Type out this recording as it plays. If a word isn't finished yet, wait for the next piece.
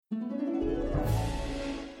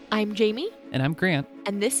I'm Jamie. And I'm Grant.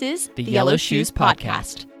 And this is the Yellow Shoes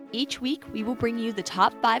Podcast. Each week, we will bring you the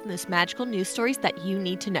top 5 most magical news stories that you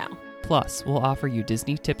need to know. Plus, we'll offer you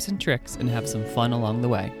Disney tips and tricks and have some fun along the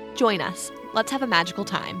way. Join us. Let's have a magical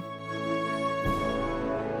time.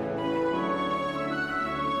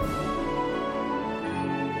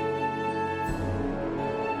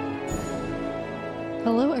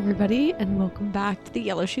 Hello, everybody, and welcome back to the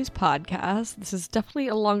Yellow Shoes Podcast. This is definitely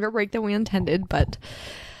a longer break than we intended, but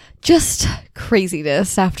just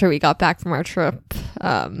craziness after we got back from our trip.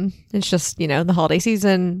 It's just, the holiday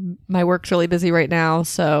season. My work's really busy right now,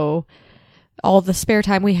 so all the spare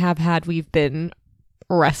time we have had, we've been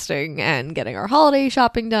resting and getting our holiday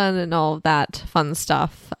shopping done and all of that fun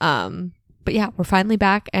stuff. But yeah, we're finally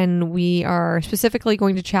back, and we are specifically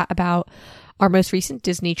going to chat about our most recent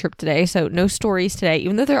Disney trip today. So no stories today,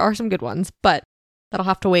 even though there are some good ones, but that'll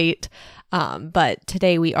have to wait. But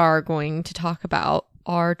today we are going to talk about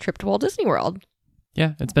our trip to Walt Disney World.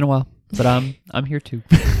 Yeah, it's been a while, but I'm here too.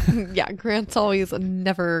 Yeah, Grant's always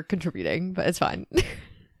never contributing, but it's fine.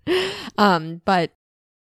 But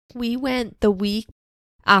we went the week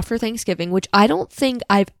after Thanksgiving, which I don't think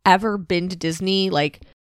I've ever been to Disney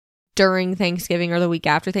during Thanksgiving or the week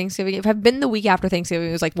after Thanksgiving. If I've been the week after Thanksgiving,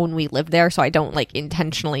 it was when we lived there, so I don't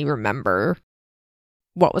intentionally remember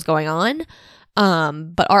what was going on.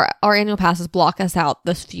 But our annual passes block us out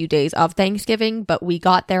this few days of Thanksgiving, but we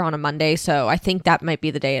got there on a Monday, so I think that might be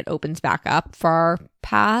the day it opens back up for our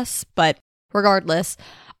pass. But regardless,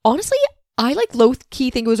 honestly, I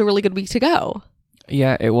low-key think it was a really good week to go.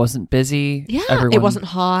 Yeah, it wasn't busy. Yeah, it wasn't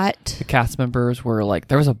hot. The cast members were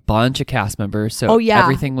there was a bunch of cast members, so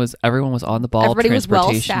everyone was on the ball. Everybody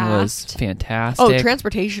Transportation was fantastic. Oh,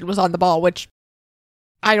 transportation was on the ball, which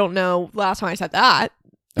I don't know last time I said that.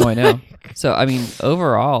 Oh, I know. So,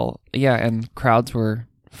 overall, yeah, and crowds were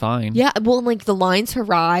fine. Yeah, well, the lines for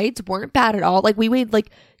rides weren't bad at all. We waited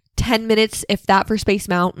 10 minutes, if that, for Space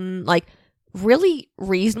Mountain. Really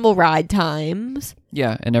reasonable ride times.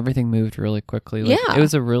 Yeah, and everything moved really quickly. Yeah. It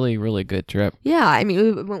was a really, really good trip. Yeah,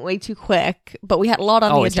 we went way too quick, but we had a lot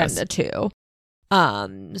on the agenda too.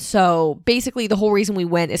 So basically the whole reason we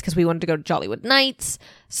went is because we wanted to go to Jollywood Nights.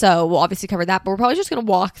 So we'll obviously cover that, but we're probably just going to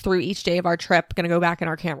walk through each day of our trip. Going to go back in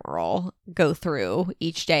our camera roll, go through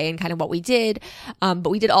each day and kind of what we did. But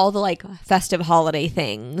we did all the festive holiday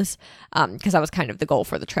things, because that was kind of the goal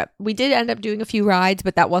for the trip. We did end up doing a few rides,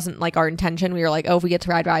 but that wasn't our intention. We were oh, if we get to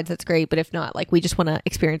ride rides, that's great. But if not, we just want to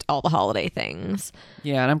experience all the holiday things.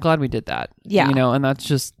 Yeah. And I'm glad we did that. Yeah. And that's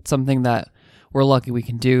just something that we're lucky we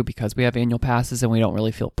can do because we have annual passes and we don't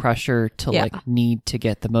really feel pressure to need to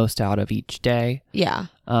get the most out of each day. Yeah.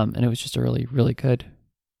 And it was just a really, really good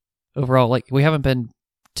overall. We haven't been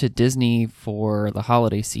to Disney for the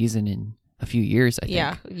holiday season in a few years, I think.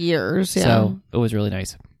 Yeah, years. Yeah. So it was really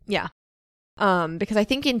nice. Yeah. Because I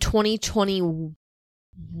think in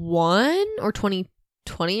 2021 or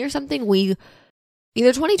 2020 or something, we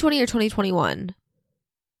either 2020 or 2021.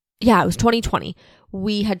 Yeah, it was 2020.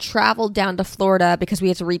 We had traveled down to Florida because we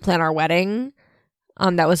had to replan our wedding.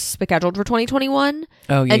 That was scheduled for 2021.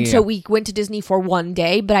 Oh, yeah. And so we went to Disney for one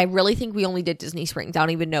day, but I really think we only did Disney Springs. I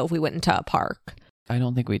don't even know if we went into a park. I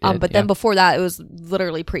don't think we did. But then before that, it was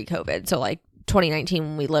literally pre-COVID. So 2019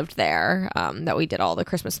 when we lived there, that we did all the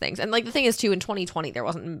Christmas things. And the thing is too, in 2020, there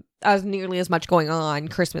wasn't as nearly as much going on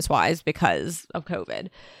Christmas-wise because of COVID.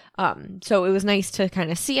 So it was nice to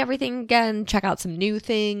kind of see everything again, check out some new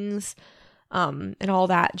things, and all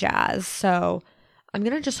that jazz. So I'm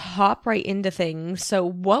going to just hop right into things. So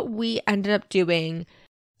what we ended up doing,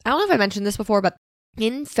 I don't know if I mentioned this before, but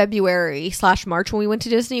in February/March when we went to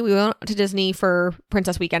Disney, we went to Disney for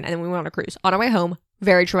Princess Weekend, and then we went on a cruise. On our way home,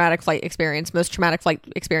 very traumatic flight experience, most traumatic flight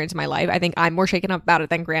experience in my life. I think I'm more shaken up about it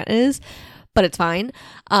than Grant is. But it's fine.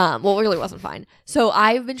 Well, it really wasn't fine. So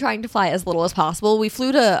I've been trying to fly as little as possible. We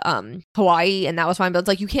flew to Hawaii, and that was fine. But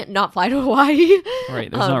it's you can't not fly to Hawaii.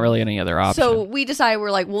 Right. There's not really any other option. So we decided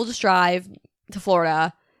we'll just drive to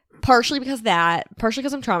Florida. Partially because of that. Partially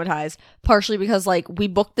because I'm traumatized. Partially because we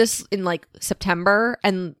booked this in September,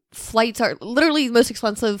 and flights are literally the most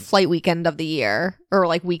expensive flight weekend of the year, or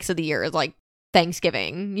weeks of the year is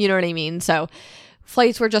Thanksgiving. You know what I mean? So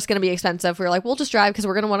flights were just going to be expensive. We were we'll just drive because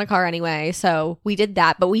we're going to want a car anyway. So we did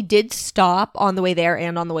that, but we did stop on the way there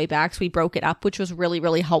and on the way back. So we broke it up, which was really,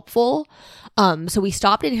 really helpful. So we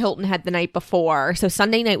stopped in Hilton Head the night before. So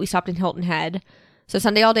Sunday night we stopped in Hilton Head. So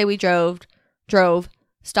Sunday all day we drove,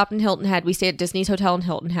 stopped in Hilton Head. We stayed at Disney's Hotel in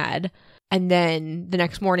Hilton Head. And then the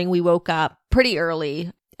next morning we woke up pretty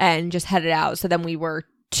early and just headed out. So then we were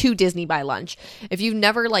to Disney by lunch. If you've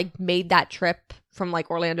never made that trip from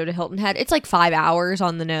Orlando to Hilton Head, it's 5 hours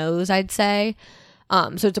on the nose, I'd say.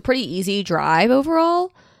 So it's a pretty easy drive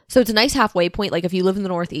overall. So it's a nice halfway point. Like if you live in the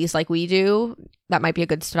Northeast like we do, that might be a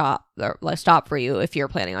good stop for you if you're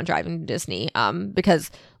planning on driving to Disney.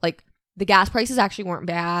 Because like the gas prices actually weren't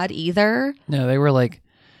bad either. No, they were like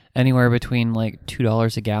anywhere between like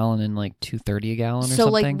 $2 a gallon and like $2.30 a gallon or something. So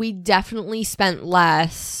like we definitely spent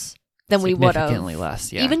less than we would have. Significantly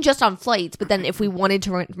less, yeah. Even just on flights, but then if we wanted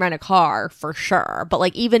to rent a car, for sure. But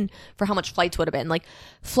like even for how much flights would have been, like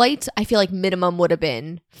flights, I feel like minimum would have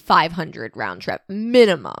been 500 round trip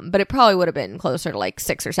minimum, but it probably would have been closer to like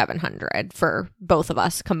 600 or 700 for both of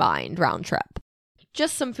us combined round trip.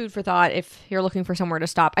 Just some food for thought if you're looking for somewhere to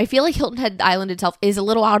stop. I feel like Hilton Head Island itself is a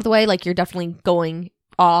little out of the way. Like you're definitely going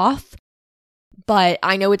off. But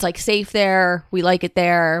I know it's like safe there. We like it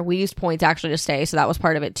there. We used points actually to stay, so that was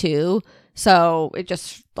part of it too. So it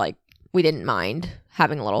just like we didn't mind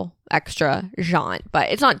having a little extra jaunt, but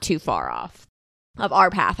it's not too far off of our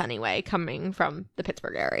path anyway, coming from the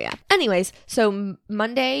Pittsburgh area. Anyways, so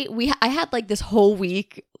Monday I had like this whole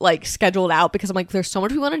week like scheduled out because I'm like, there's so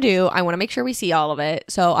much we want to do. I want to make sure we see all of it,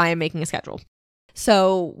 so I am making a schedule.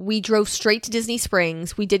 So we drove straight to Disney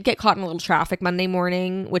Springs. We did get caught in a little traffic Monday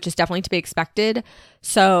morning, which is definitely to be expected.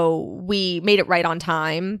 So we made it right on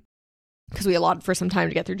time because we allotted for some time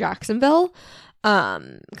to get through Jacksonville.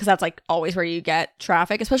 Because that's like always where you get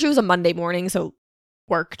traffic, especially it was a Monday morning. So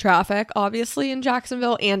work traffic, obviously, in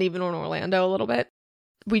Jacksonville and even in Orlando a little bit.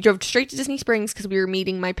 We drove straight to Disney Springs because we were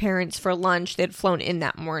meeting my parents for lunch. They'd flown in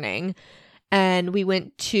that morning. And we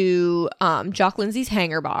went to Jock Lindsay's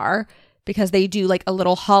Hangar Bar, because they do like a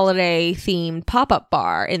little holiday themed pop-up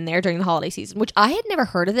bar in there during the holiday season, which I had never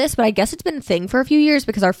heard of this, but I guess it's been a thing for a few years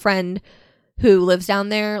because our friend who lives down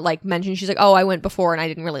there like mentioned, she's like, oh, I went before and I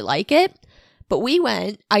didn't really like it. But we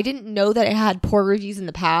went. I didn't know that it had poor reviews in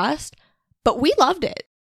the past, but we loved it.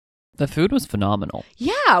 The food was phenomenal.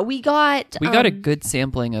 Yeah, we got a good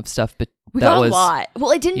sampling of stuff, but we got a lot.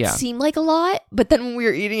 Well, it didn't seem like a lot, but then when we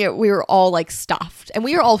were eating it, we were all like stuffed, and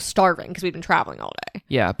we were all starving because we'd been traveling all day.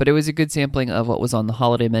 Yeah, but it was a good sampling of what was on the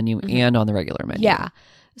holiday menu and on the regular menu. Yeah,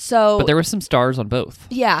 so but there were some stars on both.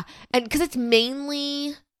 Yeah, and because it's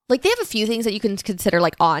mainly like they have a few things that you can consider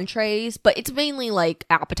like entrees, but it's mainly like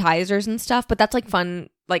appetizers and stuff. But that's like fun.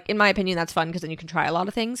 Like in my opinion, that's fun because then you can try a lot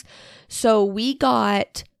of things. So we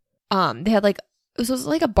got they had like it was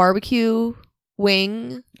like a barbecue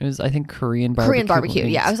wing. It was, I think, Korean barbecue.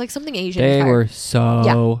 Yeah, it was like something Asian. They were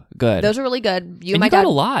so good. Those are really good. You got a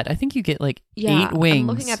lot. I think you get like 8 wings. I'm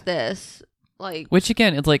looking at this. Like, which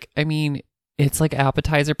again, it's like, I mean, it's like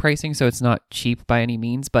appetizer pricing, so it's not cheap by any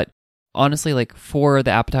means. But honestly, like for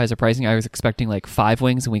the appetizer pricing, I was expecting like 5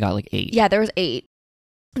 wings, and we got like 8. Yeah, there was 8.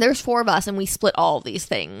 There's 4 of us, and we split all of these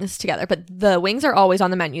things together. But the wings are always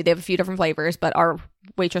on the menu. They have a few different flavors, but our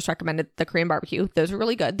waitress recommended the Korean barbecue. Those are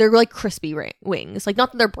really good. They're like crispy wings. Like,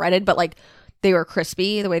 not that they're breaded, but like they were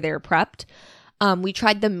crispy the way they were prepped. We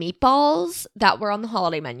tried the meatballs that were on the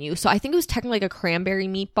holiday menu. So I think it was technically like a cranberry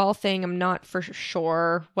meatball thing. I'm not for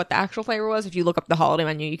sure what the actual flavor was. If you look up the holiday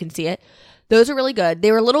menu, you can see it. Those are really good.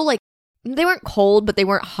 They were a little like, they weren't cold, but they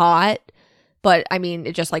weren't hot. But I mean,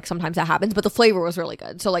 it just like sometimes that happens. But the flavor was really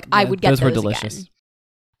good. So like I would get those were delicious. Again.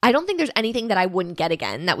 I don't think there's anything that I wouldn't get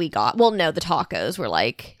again that we got. Well, no, the tacos were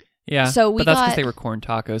like... Yeah, so but that's because they were corn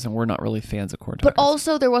tacos, and we're not really fans of corn tacos. But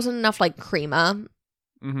also, there wasn't enough like crema.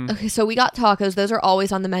 Mm-hmm. Okay, so we got tacos. Those are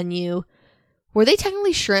always on the menu. Were they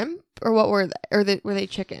technically shrimp, or what were they? Or were they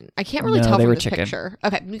chicken? I can't really tell from this picture.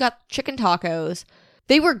 Okay, we got chicken tacos.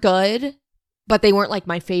 They were good, but they weren't like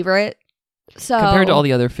my favorite. So compared to all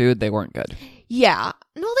the other food, they weren't good. Yeah.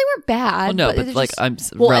 No, they weren't bad. Well, no, but like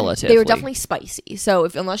relatively. They were definitely spicy. So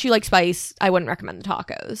unless you like spice, I wouldn't recommend the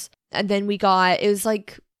tacos. And then we got, it was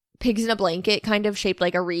like pigs in a blanket, kind of shaped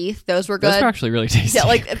like a wreath. Those were good. Those were actually really tasty. Yeah,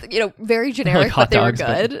 like, very generic, like but they were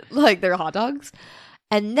good. Like, they're hot dogs.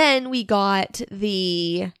 And then we got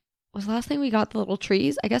was the last thing we got the little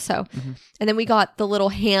trees? I guess so. Mm-hmm. And then we got the little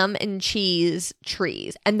ham and cheese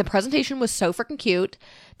trees. And the presentation was so freaking cute.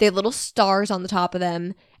 They had little stars on the top of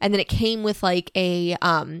them. And then it came with like a,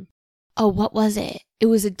 what was it? It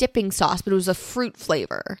was a dipping sauce, but it was a fruit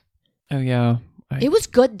flavor. Oh, yeah. It was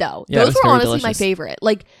good, though. Yeah, those were honestly delicious. My favorite.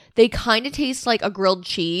 Like, they kind of taste like a grilled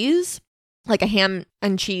cheese, like a ham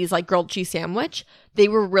and cheese, like grilled cheese sandwich. They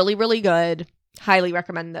were really, really good. Highly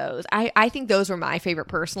recommend those. I think those were my favorite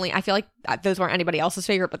personally. I feel like those weren't anybody else's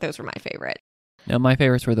favorite, but those were my favorite. No, my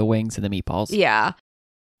favorites were the wings and the meatballs. Yeah.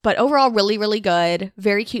 But overall, really, really good.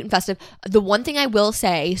 Very cute and festive. The one thing I will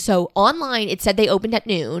say, so online, it said they opened at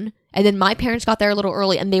noon, and then my parents got there a little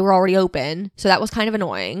early, and they were already open, so that was kind of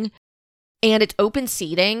annoying. and it's open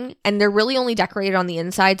seating, and they're really only decorated on the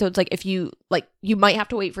inside. So it's like if you like, you might have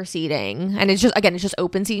to wait for seating, and it's just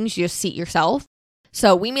open seating. So you just seat yourself.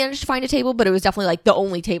 So we managed to find a table, but it was definitely like the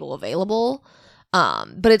only table available.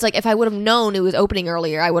 But it's like, if I would have known it was opening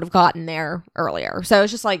earlier, I would have gotten there earlier. So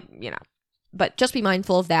it's just like, but just be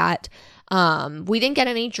mindful of that. We didn't get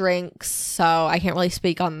any drinks, so I can't really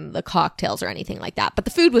speak on the cocktails or anything like that, but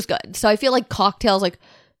the food was good. So I feel like cocktails, like,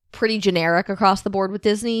 pretty generic across the board with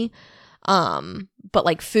Disney. But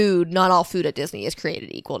like food, not all food at Disney is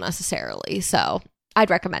created equal necessarily. So I'd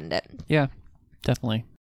recommend it. Yeah, definitely.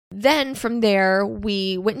 Then from there,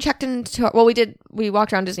 we went and checked into, we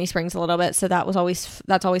walked around Disney Springs a little bit. So that's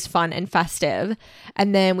always fun and festive.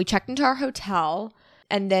 And then we checked into our hotel.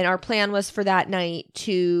 And then our plan was for that night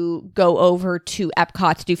to go over to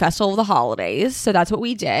Epcot to do Festival of the Holidays. So that's what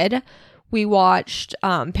we did. We watched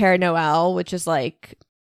Père Noël, which is like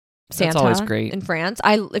Santa. That's always great in France.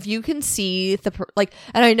 If you can see and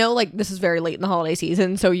I know like this is very late in the holiday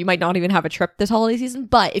season, so you might not even have a trip this holiday season.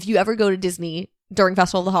 But if you ever go to Disney during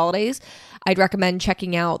Festival of the Holidays, I'd recommend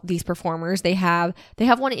checking out these performers. They have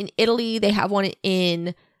one in Italy. They have one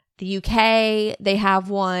in the UK. They have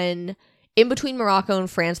one in between Morocco and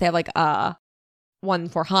France. They have like one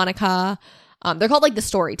for Hanukkah. They're called like the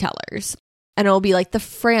storytellers, and it'll be like the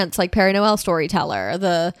France, like Père Noël storyteller,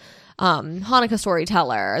 the Hanukkah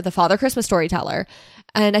storyteller, the Father Christmas storyteller,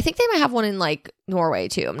 and I think they might have one in like Norway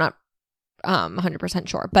too. I'm not 100%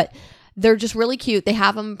 sure, but they're just really cute. They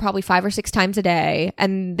have them probably 5 or 6 times a day,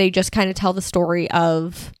 and they just kind of tell the story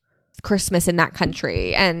of Christmas in that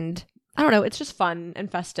country. And I don't know, it's just fun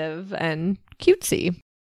and festive and cutesy.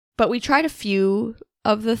 But we tried a few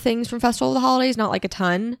of the things from Festival of the Holidays, not like a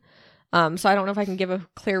ton. So I don't know if I can give a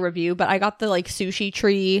clear review, but I got the like sushi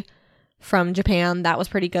tree from Japan. That was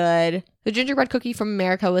pretty good. The gingerbread cookie from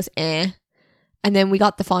America was eh. And then we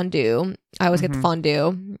got the fondue. I always get the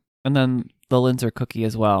fondue. And then the Linzer cookie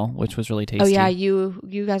as well, which was really tasty. Oh yeah,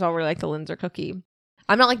 you guys all really like the Linzer cookie.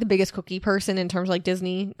 I'm not like the biggest cookie person in terms of like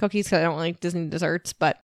Disney cookies, because I don't like Disney desserts,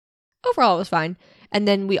 but overall it was fine. And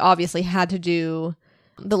then we obviously had to do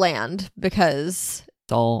the land, because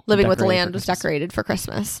Living with the Land was decorated for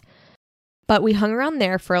Christmas. But we hung around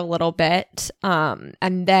there for a little bit, and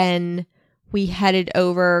then we headed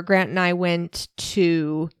over. Grant and I went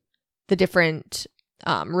to the different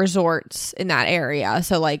resorts in that area,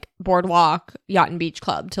 so like Boardwalk, Yacht and Beach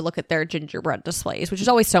Club, to look at their gingerbread displays, which is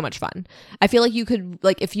always so much fun. I feel like you could,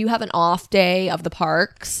 like, if you have an off day of the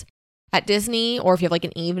parks at Disney, or if you have like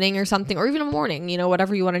an evening or something, or even a morning,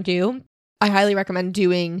 whatever you want to do, I highly recommend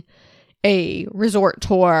doing a resort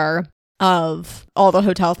tour of all the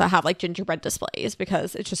hotels that have like gingerbread displays,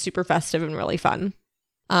 because it's just super festive and really fun.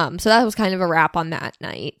 So that was kind of a wrap on that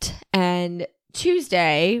night. And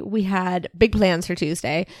Tuesday, we had big plans for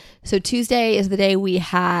Tuesday. So Tuesday is the day we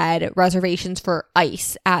had reservations for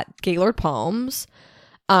ice at Gaylord Palms.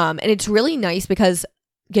 And it's really nice because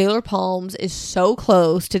Gaylord Palms is so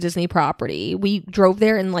close to Disney property. We drove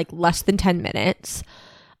there in like less than 10 minutes.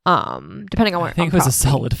 Depending on where, I think it was a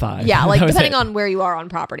solid 5. Yeah, like depending on where you are on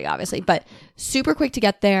property, obviously, but super quick to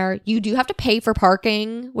get there. You do have to pay for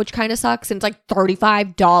parking, which kind of sucks, and it's like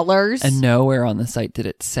 $35. And nowhere on the site did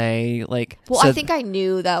it say like. Well, I think I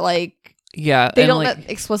knew that like. Yeah, they don't like,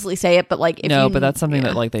 explicitly say it, but like if no, but that's something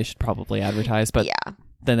that like they should probably advertise. But yeah,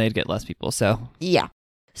 then they'd get less people. So yeah,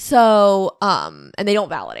 so and they don't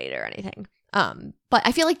validate it or anything. But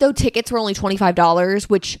I feel like though tickets were only $25,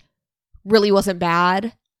 which really wasn't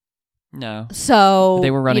bad. No. So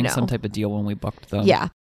they were running some type of deal when we booked them. Yeah.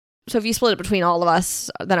 So if you split it between all of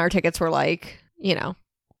us, then our tickets were like,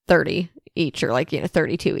 30 each, or like,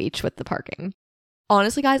 32 each with the parking.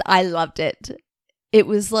 Honestly, guys, I loved it. It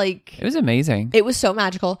was like... It was amazing. It was so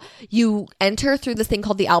magical. You enter through this thing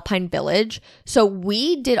called the Alpine Village. So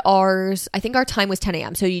we did ours, I think our time was 10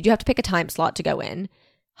 a.m. So you do have to pick a time slot to go in.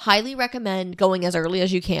 Highly recommend going as early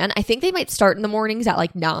as you can. I think they might start in the mornings at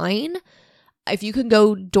like 9. If you can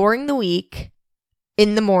go during the week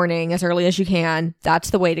in the morning as early as you can,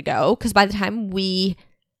 that's the way to go. Because by the time we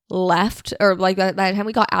left, or like by the time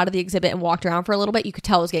we got out of the exhibit and walked around for a little bit, you could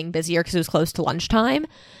tell it was getting busier because it was close to lunchtime.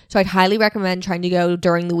 So I'd highly recommend trying to go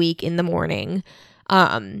during the week in the morning.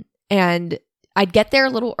 And I'd get there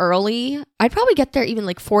a little early. I'd probably get there even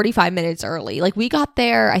like 45 minutes early. Like we got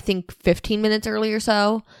there, I think 15 minutes early or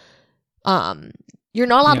so. You're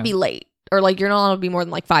not allowed to be late. Or like you're not allowed to be more than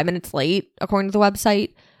like 5 minutes late, according to the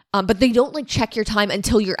website. But they don't like check your time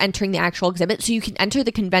until you're entering the actual exhibit. So you can enter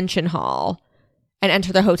the convention hall and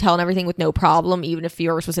enter the hotel and everything with no problem, even if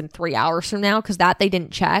yours was in 3 hours from now, because that they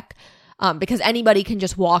didn't check. because anybody can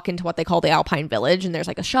just walk into what they call the Alpine Village, and there's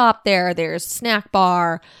like a shop there, there's a snack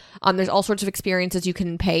bar, there's all sorts of experiences you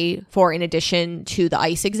can pay for in addition to the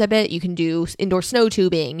ice exhibit. You can do indoor snow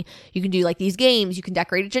tubing, you can do like these games, you can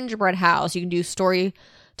decorate a gingerbread house, you can do story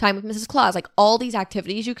time with Mrs. Claus, like all these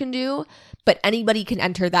activities you can do, but anybody can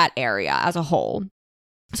enter that area as a whole.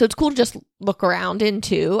 So it's cool to just look around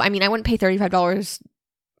into. I mean, I wouldn't pay $35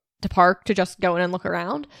 to park to just go in and look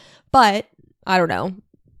around, but I don't know.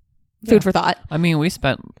 Food for thought. I mean, we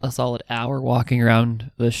spent a solid hour walking around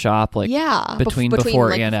the shop, like between before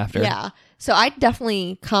like, and after. Yeah. So I'd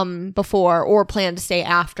definitely come before or plan to stay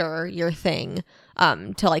after your thing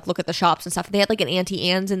to like look at the shops and stuff. They had like an Auntie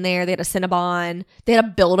Anne's in there. They had a Cinnabon. They had a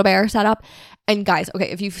Build-A-Bear set up. And guys, okay,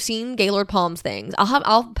 if you've seen Gaylord Palms things,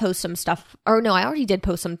 I'll post some stuff. Or no, I already did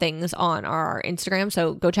post some things on our Instagram,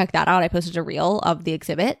 so go check that out. I posted a reel of the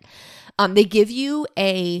exhibit. They give you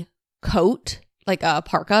a coat, like a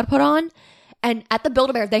parka to put on, and at the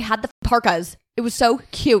Build-A-Bear they had the parkas. It was so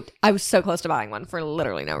cute. I was so close to buying one for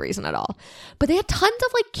literally no reason at all, but they had tons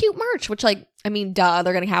of like cute merch, which like, I mean, duh,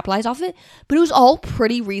 they're gonna capitalize off of it, but it was all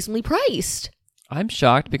pretty reasonably priced. I'm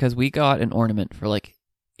shocked because we got an ornament for like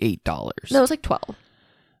 $8. No, it was like $12.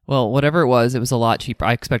 Well, whatever it was a lot cheaper.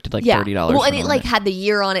 I expected like $30. Well, and it like had the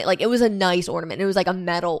year on it. Like it was a nice ornament. It was like a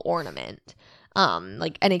metal ornament.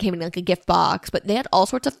 Like, and it came in like a gift box, but they had all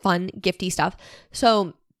sorts of fun gifty stuff.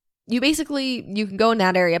 So you can go in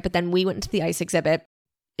that area, but then we went into the ice exhibit.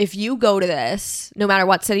 If you go to this, no matter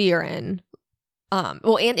what city you're in, and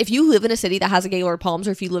if you live in a city that has a Gaylord Palms,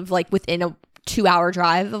 or if you live like within a 2-hour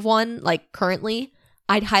drive of one, like currently,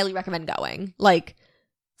 I'd highly recommend going, like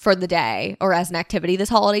for the day or as an activity this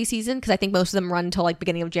holiday season, because I think most of them run until like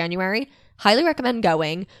beginning of January. Highly recommend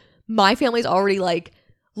going. My family's already like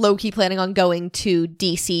low-key planning on going to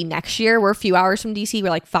DC next year. We're a few hours from DC. We're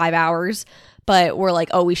like 5 hours, but we're like,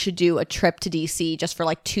 oh, we should do a trip to DC just for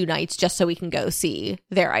like 2 nights just so we can go see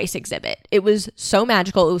their ice exhibit. It was so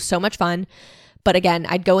magical. It was so much fun. But again,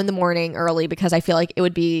 I'd go in the morning early because I feel like it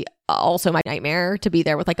would be also my nightmare to be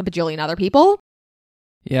there with like a bajillion other people.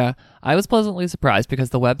 Yeah, I was pleasantly surprised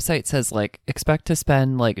because the website says like expect to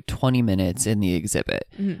spend like 20 minutes in the exhibit.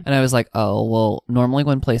 Mm-hmm. And I was like, oh, well, normally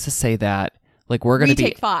when places say that, like we're going to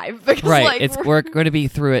take 5 because right, like, we're going to be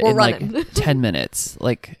through it in running. like 10 minutes,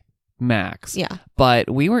 like max. Yeah. But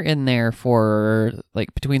we were in there for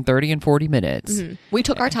like between 30 and 40 minutes. Mm-hmm. We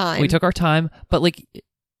took our time. But like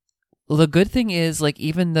the good thing is, like,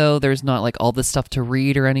 even though there's not like all this stuff to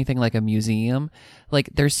read or anything like a museum, like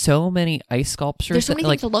there's so many ice sculptures. There's so many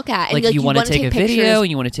things to look at. Like, you want to take a video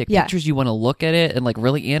and you want to take pictures. You want to look at it and like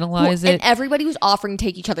really analyze it. And everybody was offering to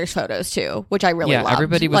take each other's photos too, which I really loved. Yeah,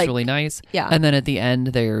 everybody was really nice. Yeah. And then at the end,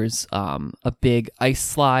 there's a big ice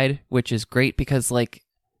slide, which is great because like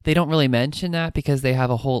they don't really mention that because they have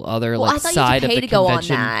a whole other like side of the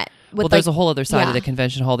convention. There's a whole other side of the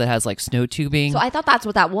convention hall that has like snow tubing. So I thought that's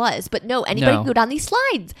what that was. But no, anybody can go down these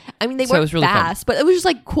slides. I mean, they weren't really fast, but it was just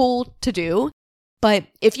like cool to do. But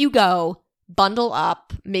if you go, bundle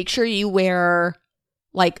up, make sure you wear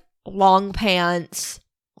like long pants,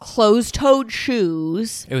 closed-toed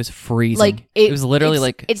shoes. It was freezing. Like it was literally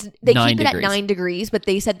they keep it at 9 degrees, but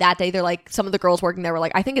they said that day they're like, some of the girls working there were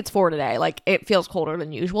like, I think it's 4 today. Like it feels colder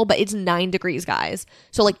than usual, but it's 9 degrees, guys.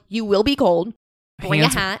 So like you will be cold. Bring a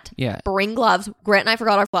hat. Yeah. Bring gloves. Grant and I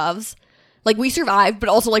forgot our gloves. Like we survived, but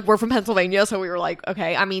also like we're from Pennsylvania, so we were like,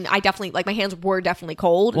 okay. I mean, I definitely like my hands were definitely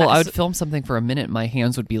cold. Well, I would film something for a minute, my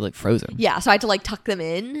hands would be like frozen. Yeah, so I had to like tuck them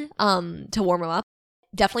in to warm them up.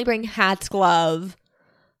 Definitely bring hat gloves,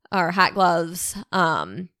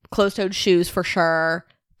 closed-toed shoes for sure,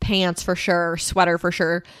 pants for sure, sweater for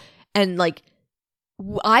sure, and like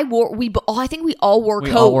I think we all wore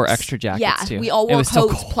coats. We all wore extra jackets too. Yeah, we all wore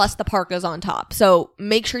coats plus the parkas on top. So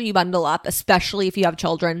make sure you bundle up, especially if you have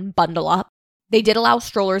children. Bundle up. They did allow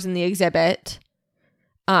strollers in the exhibit,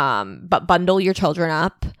 but bundle your children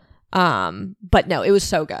up. But no, it was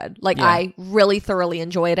so good. Like I really thoroughly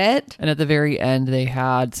enjoyed it. And at the very end, they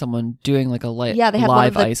had someone doing like a they had live one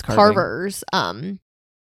of the ice carvers.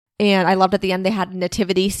 And I loved at the end, they had a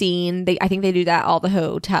nativity scene. I think they do that at all the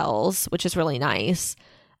hotels, which is really nice.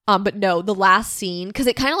 But no, the last scene, because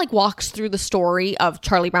it kind of like walks through the story of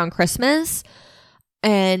Charlie Brown Christmas.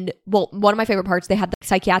 And well, one of my favorite parts, they had the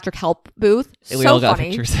psychiatric help booth. We all got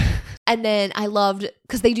pictures. And then I loved,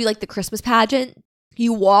 because they do like the Christmas pageant.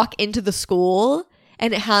 You walk into the school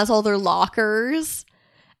and it has all their lockers.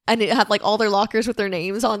 And it had like all their lockers with their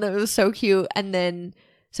names on them. It was so cute. And then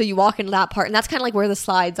so you walk into that part, and that's kind of like where the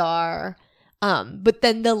slides are. But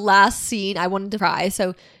then the last scene, I wanted to cry.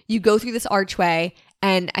 So you go through this archway,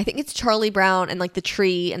 and I think it's Charlie Brown and like the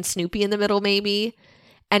tree and Snoopy in the middle, maybe.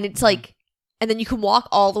 And it's like And then you can walk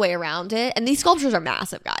all the way around it. And these sculptures are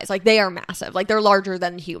massive, guys. Like, they are massive. Like, they're larger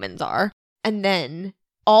than humans are. And then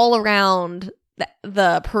all around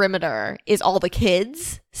the perimeter is all the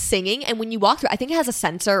kids singing. And when you walk through, I think it has a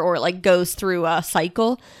sensor or it, like, goes through a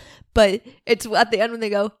cycle. But it's at the end when they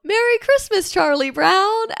go, "Merry Christmas, Charlie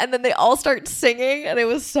Brown." And then they all start singing. And it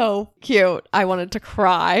was so cute. I wanted to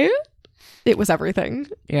cry. It was everything.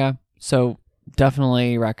 Yeah. So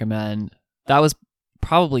definitely recommend. That was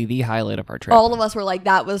probably the highlight of our trip. All of us were like,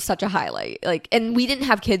 that was such a highlight. Like, and we didn't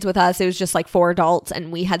have kids with us. It was just like 4 adults,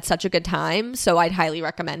 and we had such a good time. So I'd highly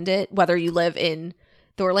recommend it, whether you live in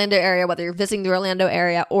the Orlando area, whether you're visiting the Orlando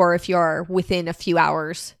area, or if you're within a few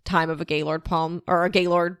hours time of a Gaylord Palm or a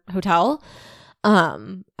Gaylord hotel.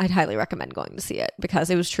 I'd highly recommend going to see it because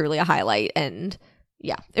it was truly a highlight. And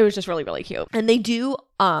yeah, it was just really, really cute. And they do,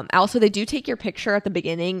 also they do take your picture at the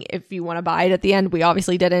beginning if you want to buy it at the end. We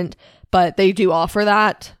obviously didn't, but they do offer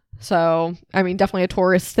that. So, I mean, definitely a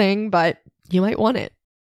tourist thing, but you might want it.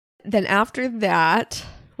 Then after that,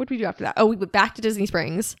 what did we do after that? Oh, we went back to Disney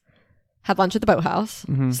Springs, had lunch at the Boathouse.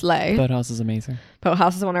 Mm-hmm. Slay. Boathouse is amazing.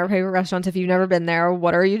 Boathouse is one of our favorite restaurants. If you've never been there,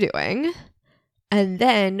 what are you doing? And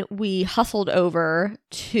then we hustled over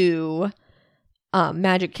to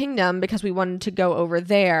Magic Kingdom because we wanted to go over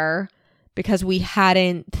there because we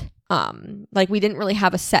hadn't we didn't really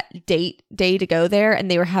have a set day to go there,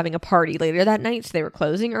 and they were having a party later that night, so they were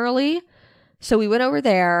closing early. So we went over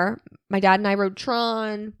there. My dad and I rode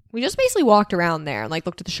Tron. We just basically walked around there and like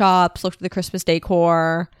looked at the shops, looked at the Christmas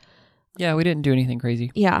decor. Yeah, we didn't do anything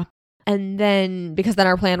crazy. Yeah. And then because then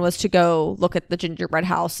our plan was to go look at the gingerbread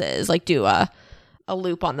houses, like do a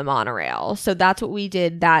loop on the monorail. So that's what we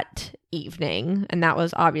did that evening, and that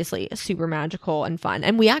was obviously super magical and fun.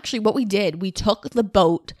 And we took the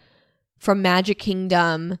boat from Magic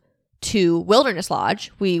Kingdom to Wilderness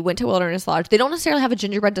Lodge. We went to Wilderness Lodge. They don't necessarily have a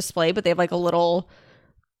gingerbread display, but they have like a little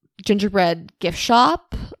gingerbread gift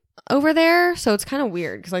shop over there. So it's kind of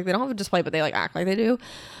weird because like they don't have a display, but they like act like they do.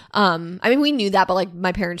 I mean, we knew that, but like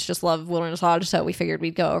my parents just love Wilderness Lodge, so we figured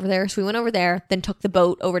we'd go over there. So we went over there, then took the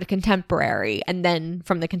boat over to Contemporary, and then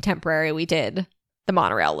from the Contemporary we did the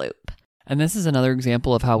monorail loop. And this is another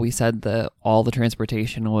example of how we said that all the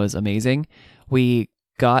transportation was amazing. We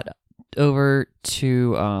got over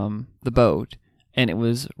to the boat, and it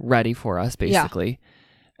was ready for us, basically.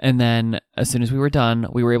 Yeah. And then as soon as we were done,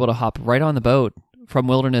 we were able to hop right on the boat from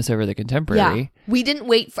Wilderness over the Contemporary. Yeah. We didn't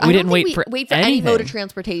wait for any mode of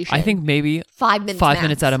transportation. I think maybe 5 minutes. 5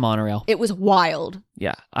 minutes at a monorail. It was wild.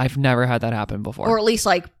 Yeah. I've never had that happen before. Or at least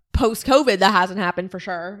like post-COVID, that hasn't happened for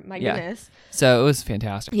sure. My goodness. So it was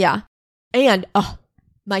fantastic. Yeah. And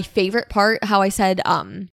my favorite part, how I said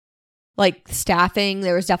like staffing,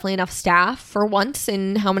 there was definitely enough staff for once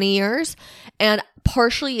in how many years. And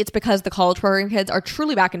partially it's because the college program kids are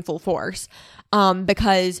truly back in full force.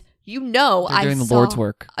 Because they're doing the Lord's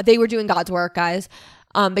work. They were doing God's work, guys.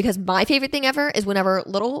 Because my favorite thing ever is whenever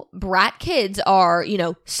little brat kids are,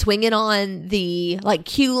 swinging on the like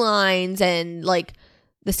queue lines and like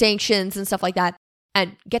the sanctions and stuff like that.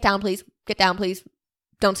 And get down, please. Get down, please.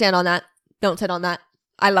 Don't stand on that. Don't sit on that.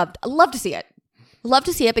 I love to see it. Love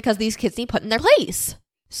to see it because these kids need put in their place.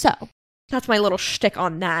 So that's my little shtick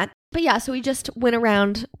on that. But yeah, so we just went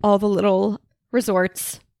around all the little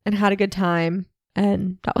resorts and had a good time.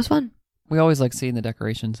 And that was fun. We always like seeing the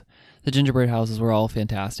decorations. The gingerbread houses were all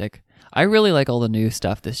fantastic. I really like all the new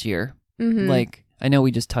stuff this year. Mm-hmm. Like, I know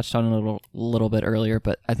we just touched on it a little bit earlier,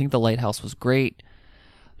 but I think the lighthouse was great.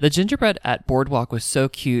 The gingerbread at Boardwalk was so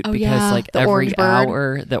cute because like every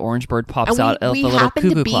hour the orange bird pops out of the little cuckoo clock. We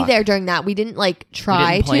happened to be there during that. We didn't like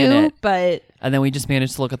try to, but... And then we just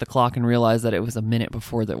managed to look at the clock and realize that it was a minute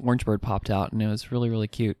before the orange bird popped out, and it was really, really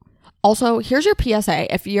cute. Also, here's your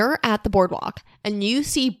PSA. If you're at the Boardwalk and you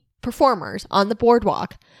see performers on the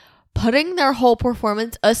Boardwalk putting their whole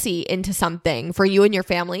performance into something for you and your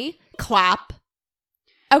family, clap.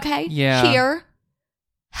 Okay? Yeah. Cheer.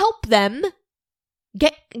 Help them.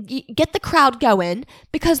 Get the crowd going,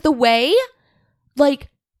 because the way, like,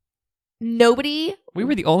 nobody... We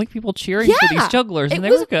were the only people cheering for these jugglers, and they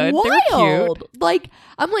were good. Wild. They were cute. Like,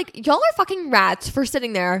 I'm like, y'all are fucking rats for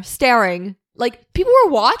sitting there staring. Like, people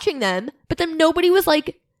were watching them, but then nobody was,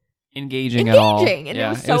 like... Engaging at all. And it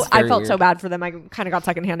was so... I felt so bad for them. I kind of got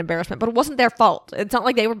secondhand embarrassment, but it wasn't their fault. It's not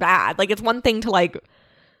like they were bad. Like, it's one thing to, like,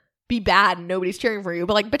 be bad and nobody's cheering for you,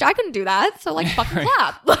 but, like, bitch, I couldn't do that, so, like, fucking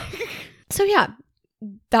clap. So, yeah.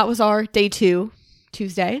 That was our day 2,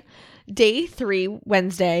 Tuesday. Day 3,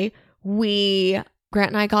 Wednesday, Grant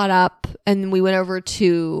and I got up and we went over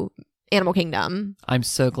to Animal Kingdom. I'm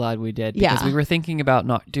so glad we did, because we were thinking about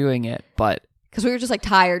not doing it, but... Because we were just like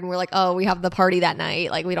tired and we're like, oh, we have the party that night.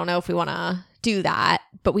 Like, we don't know if we want to do that,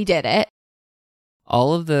 but we did it.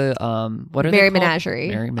 All of the what are Merry they called? Menagerie.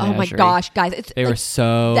 Merry Menagerie. Oh my gosh, guys, they were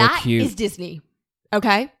so cute. That is Disney.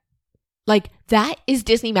 Okay? Like, that is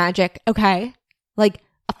Disney magic, okay? Like,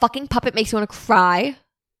 a fucking puppet makes you want to cry.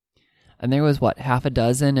 And there was, half a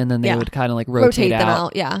dozen, and then they would kind of like rotate them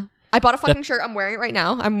out. Yeah. I bought a fucking shirt. I'm wearing it right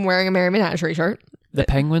now. I'm wearing a Merry Menagerie shirt. The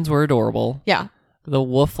penguins were adorable. Yeah. The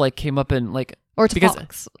wolf, came up and, Or it's a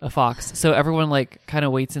fox. A fox. So everyone, kind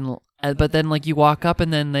of waits and... But then, you walk up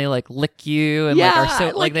and then they, lick you and, are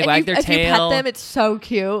so... they wag their tail. If you pet them, it's so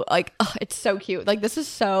cute. It's so cute. This is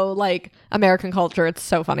so, American culture. It's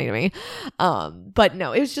so funny to me. But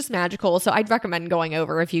no, it was just magical. So I'd recommend going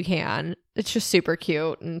over if you can. It's just super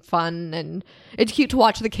cute and fun. And it's cute to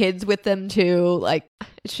watch the kids with them, too.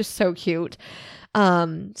 It's just so cute.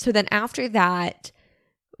 So then after that...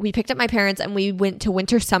 we picked up my parents and we went to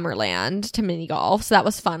Winter Summerland to mini golf. So that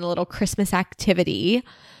was fun, a little Christmas activity.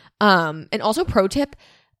 And also pro tip,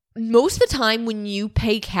 most of the time when you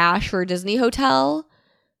pay cash for a Disney hotel,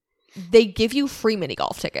 they give you free mini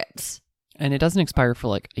golf tickets. And it doesn't expire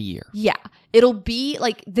for a year. Yeah. It'll be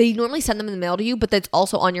they normally send them in the mail to you, but that's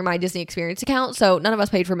also on your My Disney Experience account. So none of us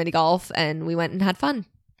paid for mini golf and we went and had fun.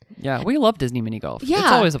 Yeah, we love Disney mini golf. Yeah.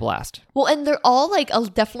 It's always a blast. Well, and they're all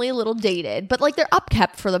definitely a little dated, but they're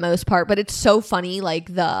upkept for the most part. But it's so funny,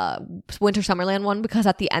 the Winter Summerland one, because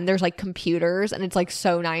at the end there's computers and it's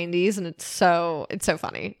so 90s and it's so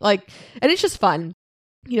funny. And it's just fun,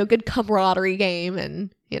 good camaraderie game,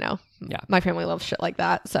 and my family loves shit like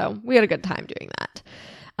that, so we had a good time doing that.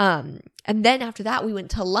 And then after that we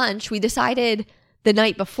went to lunch. We decided the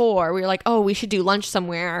night before, we were oh, we should do lunch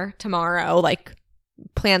somewhere tomorrow,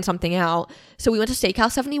 plan something out. So we went to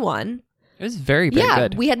Steakhouse 71. It was very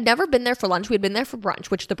good. We had never been there for lunch. We had been there for brunch,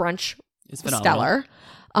 which the brunch is was stellar.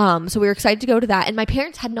 So we were excited to go to that. And my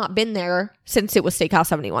parents had not been there since it was Steakhouse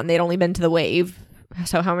 71. They'd only been to the Wave.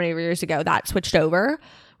 So how many years ago that switched over?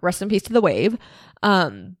 Rest in peace to the Wave.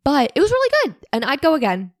 But it was really good. And I'd go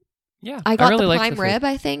again. Yeah. I got the prime rib,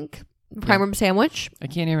 I think. Prime rib sandwich. I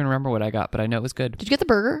can't even remember what I got, but I know it was good. Did you get the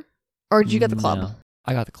burger? Or did you get the club? No.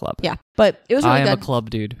 I got the club. Yeah, but it was really good. I am a club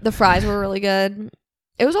dude. The fries were really good.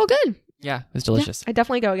 It was all good. Yeah, it was delicious. Yeah, I'd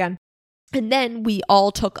definitely go again. And then we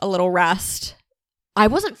all took a little rest. I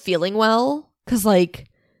wasn't feeling well because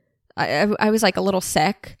I was a little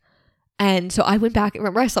sick. And so I went back.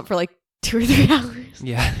 Remember, I slept for 2 or 3 hours.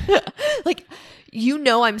 Yeah.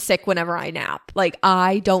 I'm sick whenever I nap.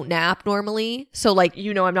 I don't nap normally. So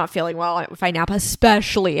I'm not feeling well if I nap,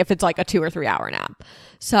 especially if it's a 2 or 3 hour nap.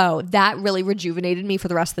 So that really rejuvenated me for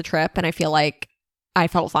the rest of the trip. And I feel I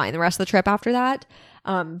felt fine the rest of the trip after that.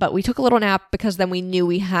 But we took a little nap because then we knew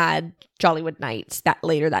we had Jollywood nights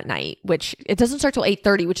later that night, which it doesn't start till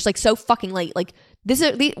 8:30, which is so fucking late.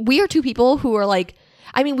 We are two people who are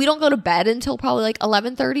we don't go to bed until probably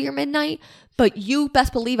 11:30 or midnight, but you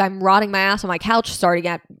best believe I'm rotting my ass on my couch starting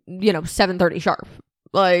at 7:30 sharp.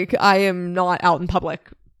 I am not out in public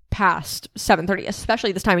past 7:30,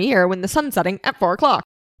 especially this time of year when the sun's setting at 4 o'clock.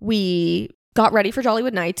 We got ready for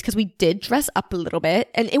Jollywood nights because we did dress up a little bit,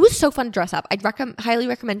 and it was so fun to dress up. I'd highly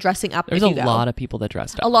recommend dressing up. There's a lot of people that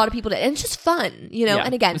dressed up. A lot of people did, and it's just fun, Yeah,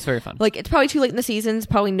 and again, it's very fun. It's probably too late in the seasons.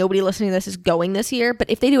 Probably nobody listening to this is going this year, but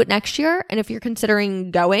if they do it next year, and if you're considering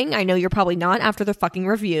going, I know you're probably not after the fucking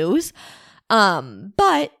reviews,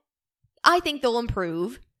 but I think they'll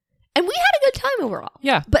improve. And we had a good time overall.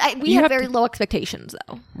 Yeah. But we had very low expectations,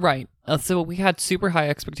 though. Right. So we had super high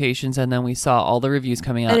expectations, and then we saw all the reviews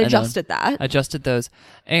coming out. And adjusted that. Adjusted those.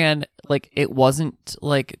 And, it wasn't,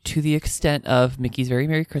 to the extent of Mickey's Very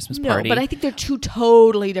Merry Christmas Party. No, but I think they're two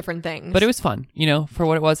totally different things. But it was fun, for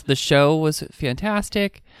what it was. The show was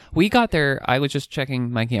fantastic. We got there, I was just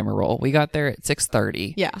checking my camera roll. We got there at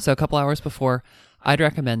 6:30. Yeah. So a couple hours before. I'd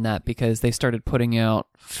recommend that because they started putting out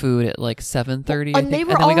food at 7:30. And they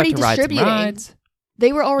were already distributing.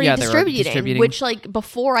 They were already distributing, which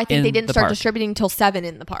before I think they didn't start distributing until 7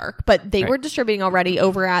 in the park, but they were distributing already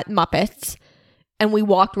over at Muppets, and we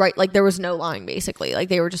walked right there was no line basically.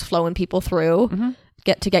 They were just flowing people through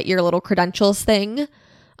get your little credentials thing,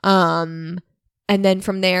 and then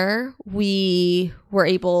from there we were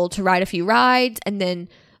able to ride a few rides, and then.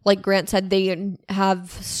 Like Grant said, they have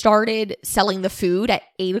started selling the food at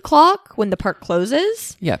 8 o'clock when the park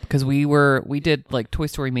closes. Yeah, because we did Toy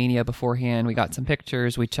Story Mania beforehand. We got some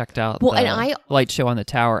pictures. We checked out the light show on the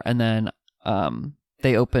tower. And then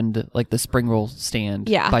they opened like the spring roll stand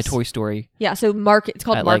by Toy Story. Yeah, so Market. It's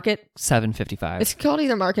called Market. Like 7:55. It's called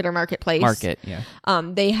either Market or Marketplace. Market, yeah.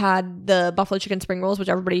 They had the buffalo chicken spring rolls, which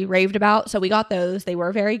everybody raved about. So we got those. They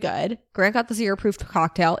were very good. Grant got the zero proof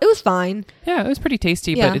cocktail. It was fine. Yeah, it was pretty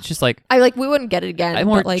tasty, but it's just like we wouldn't get it again. I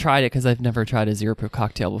more tried it because I've never tried a zero proof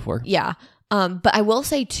cocktail before. Yeah. But I will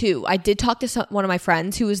say too, I did talk to one of my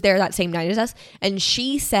friends who was there that same night as us, and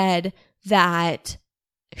she said that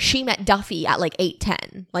she met Duffy at like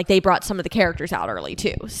 8:10. Like they brought some of the characters out early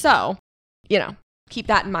too. So, keep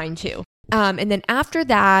that in mind too. And then after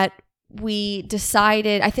that, we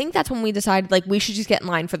decided, I think that's when we decided like we should just get in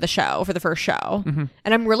line for the first show. Mm-hmm.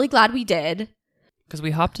 And I'm really glad we did. Because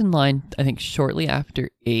we hopped in line, I think shortly after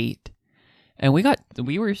 8, and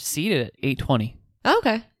we were seated at 8:20.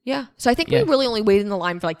 Okay. Yeah. So I think we really only waited in the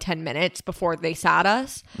line for like 10 minutes before they sat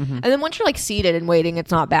us. Mm-hmm. And then once you're like seated and waiting, it's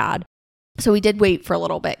not bad. So we did wait for a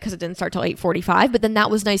little bit because it didn't start till 8:45. But then that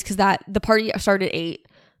was nice because the party started at 8.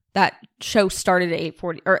 That show started at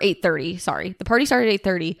 8:40 or 8:30. Sorry. The party started at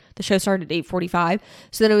 8:30. The show started at 8:45.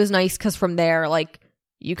 So then it was nice because from there, like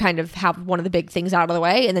you kind of have one of the big things out of the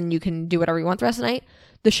way and then you can do whatever you want the rest of the night.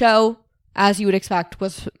 The show, as you would expect,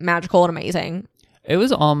 was magical and amazing. It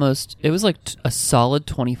was like a solid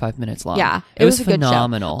 25 minutes long. Yeah. It was a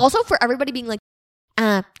phenomenal. Good show. Also, for everybody being like,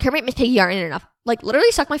 Kermit, Miss Piggy aren't in it enough. Like,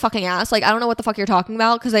 literally suck my fucking ass. Like, I don't know what the fuck you're talking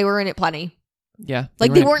about because they were in it plenty. Yeah.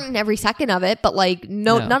 Like, they weren't in every second of it, but like,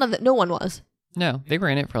 no one was. No, they were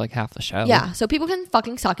in it for like half the show. Yeah. So people can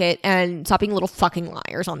fucking suck it and stop being little fucking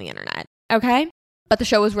liars on the internet. Okay? But the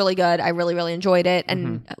show was really good. I really, really enjoyed it.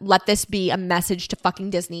 And let this be a message to fucking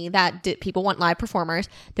Disney that people want live performers.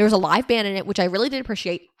 There was a live band in it, which I really did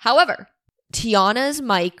appreciate. However, Tiana's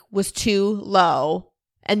mic was too low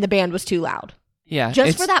and the band was too loud. Yeah.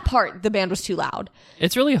 Just for that part, the band was too loud.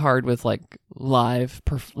 It's really hard with like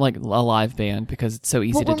a live band because it's so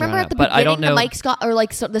easy to drown out. But I don't know. The mics got, or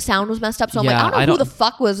like so the sound was messed up. So I'm like, I don't know who the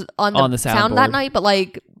fuck was on the sound that night, but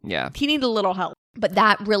like, he needed a little help. But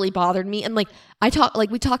that really bothered me. And like, we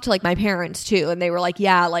talked to like my parents too. And they were like,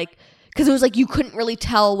 yeah, like, because it was like, you couldn't really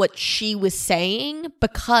tell what she was saying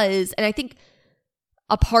because, and I think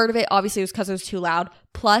a part of it obviously was because it was too loud.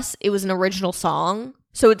 Plus it was an original song.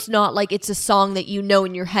 So it's not like it's a song that you know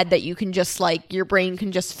in your head that you can just like, your brain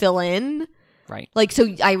can just fill in. Right. Like, so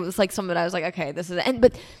I was like, some of it, I was like, okay, this is it.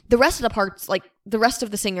 But the rest of the parts, like the rest of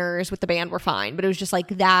the singers with the band were fine, but it was just like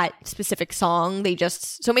that specific song.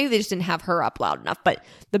 So maybe they just didn't have her up loud enough, but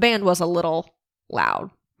the band was a little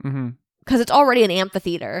loud because it's already an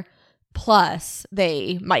amphitheater. Plus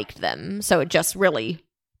they mic'd them. So it just really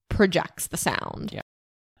projects the sound. Yeah.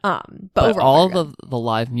 But overall, all the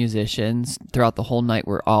live musicians throughout the whole night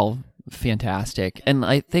were all fantastic, and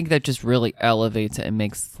I think that just really elevates it and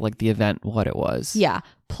makes like the event what it was. Yeah.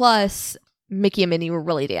 Plus Mickey and Minnie were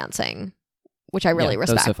really dancing, which I really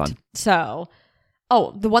respect. That was So so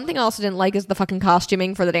fun. The one thing I also didn't like is the fucking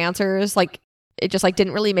costuming for the dancers. Like it just like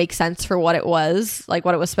didn't really make sense for what it was, like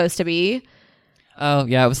what it was supposed to be. Oh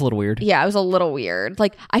yeah, it was a little weird. Yeah, it was a little weird.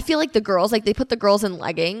 Like I feel like the girls, like they put the girls in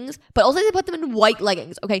leggings, but also they put them in white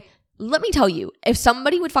leggings. Okay, let me tell you, if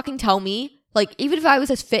somebody would fucking tell me, like, even if I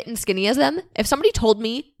was as fit and skinny as them, if somebody told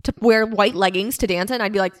me to wear white leggings to dance in,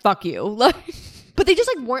 I'd be like, fuck you. Like, but they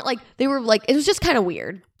just, like, weren't, like, they were, like, it was just kind of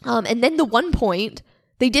weird. And then the one point,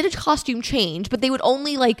 they did a costume change, but they would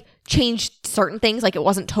only, like, change certain things. Like, it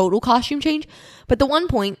wasn't total costume change. But the one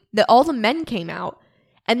point that all the men came out,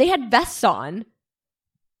 and they had vests on,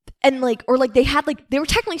 and, like, or, like, they had, like, they were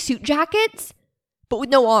technically suit jackets, but with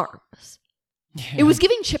no arms. Yeah. It was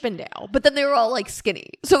giving Chippendale, but then they were all like skinny.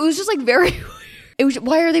 So it was just like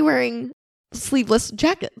why are they wearing sleeveless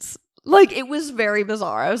jackets? Like it was very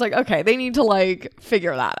bizarre. I was like, okay, they need to like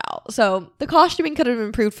figure that out. So the costuming could have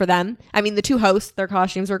improved for them. I mean, the two hosts, their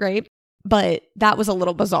costumes were great, but that was a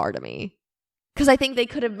little bizarre to me. Because I think they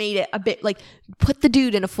could have made it a bit like put the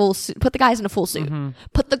dude in a full suit, put the guys in a full suit,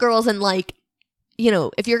 put the girls in like, you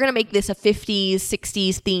know, if you're going to make this a 50s,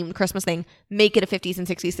 60s themed Christmas thing, make it a 50s and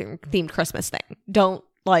 60s themed Christmas thing. Don't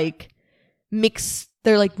like mix.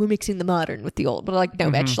 They're like, we're mixing the modern with the old. But like,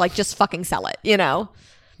 no, bitch, like just fucking sell it, you know?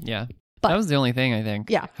 Yeah. But that was the only thing, I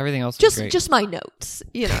think. Yeah. Everything else was great. Just my notes,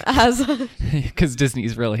 you know, as because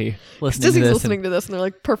Disney's really listening to this and they're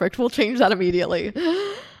like, perfect, we'll change that immediately.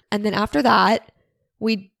 And then after that,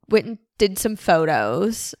 we went and did some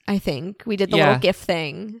photos. I think we did the little gift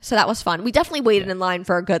thing, so that was fun. We definitely waited in line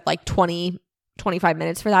for a good like 20-25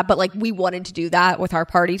 minutes for that, but like we wanted to do that with our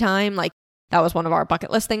party time. Like that was one of our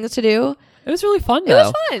bucket list things to do. It was really fun though. It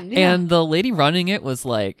was fun, yeah. And the lady running it was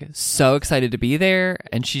like so excited to be there,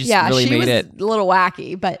 and she just really made it a little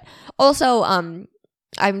wacky. But also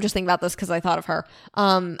I'm just thinking about this because I thought of her.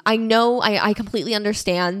 I know I completely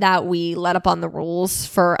understand that we let up on the rules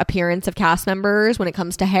for appearance of cast members when it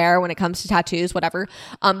comes to hair, when it comes to tattoos, whatever.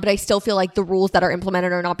 But I still feel like the rules that are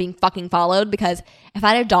implemented are not being fucking followed, because if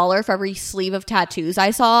I had $1 for every sleeve of tattoos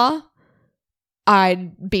I saw,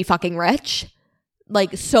 I'd be fucking rich.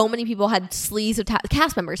 Like, so many people had sleeves of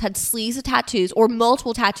cast members had sleeves of tattoos or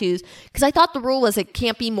multiple tattoos, because I thought the rule was it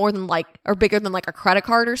can't be more than like, or bigger than like a credit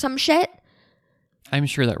card or some shit. I'm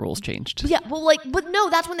sure that rule's changed. Yeah, well, like, but no,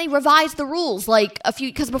 that's when they revised the rules, like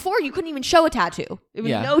because before you couldn't even show a tattoo. There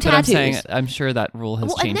was no tattoos. I'm saying, I'm sure that rule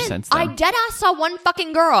has changed since then. I dead ass saw one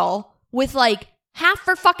fucking girl with like half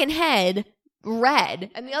her fucking head red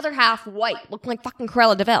and the other half white, looking like fucking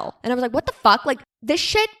Cruella de Vil. And I was like, what the fuck? Like, this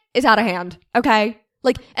shit is out of hand, okay?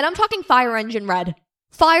 Like, and I'm talking fire engine red.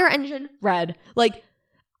 Fire engine red. Like,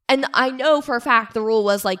 and I know for a fact the rule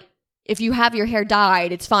was like, if you have your hair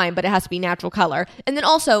dyed, it's fine, but it has to be natural color. And then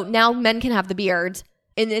also, now men can have the beards.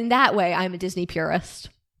 And in that way, I'm a Disney purist.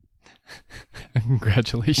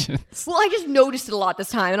 Congratulations. Well, I just noticed it a lot this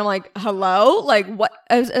time. And I'm like, hello? Like, what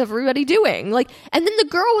is everybody doing? Like, and then the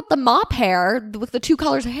girl with the mop hair, with the 2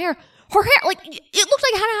 colors of hair, her hair, like, it looks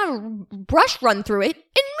like I had a brush run through it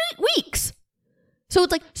in weeks. So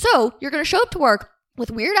it's like, so you're going to show up to work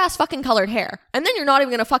with weird-ass fucking colored hair, and then you're not even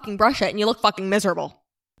going to fucking brush it, and you look fucking miserable.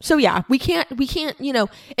 So yeah, we can't, you know,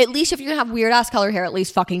 at least if you're going to have weird ass color hair, at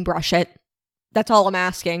least fucking brush it. That's all I'm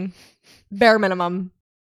asking. Bare minimum.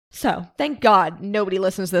 So thank God nobody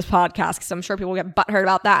listens to this podcast, because I'm sure people get butthurt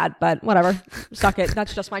about that, but whatever. Suck it.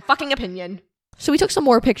 That's just my fucking opinion. So we took some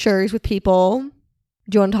more pictures with people.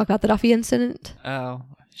 Do you want to talk about the Duffy incident? Oh,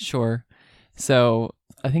 sure. So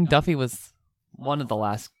I think Duffy was one of the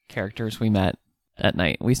last characters we met at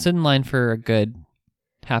night. We stood in line for a good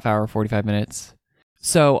half hour, 45 minutes.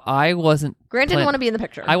 So I wasn't... Grant didn't want to be in the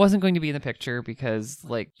picture. I wasn't going to be in the picture because,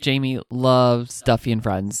 like, Jamie loves Duffy and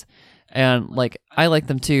Friends. And, like, I like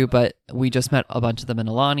them too, but we just met a bunch of them in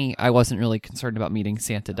Alani. I wasn't really concerned about meeting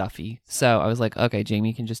Santa Duffy. So I was like, okay,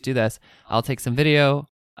 Jamie can just do this. I'll take some video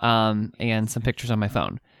and some pictures on my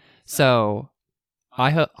phone. So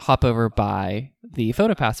I hop over by the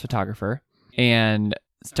PhotoPass photographer and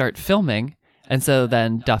start filming. And so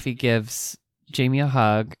then Duffy gives Jamie a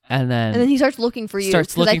hug, and then he starts looking for you.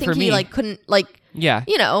 Starts looking for me. I think he like couldn't, like, yeah,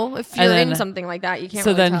 you know, if you're in something like that, you can't.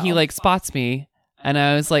 So really then tell. he like spots me, and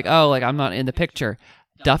I was like, oh, like I'm not in the picture.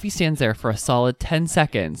 Duffy stands there for a solid 10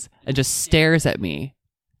 seconds and just stares at me.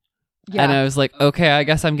 Yeah. And I was like, okay, I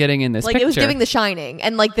guess I'm getting in this like picture. It was giving The Shining,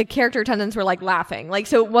 and like the character attendants were like laughing. Like,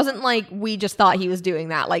 so it wasn't like we just thought he was doing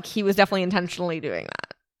that. Like, he was definitely intentionally doing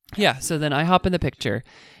that. Yeah. So then I hop in the picture,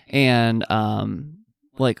 and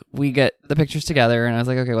like we get the pictures together, and I was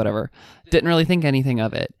like, okay, whatever. Didn't really think anything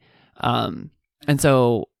of it. And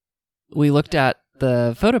so we looked at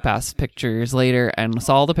the PhotoPass pictures later and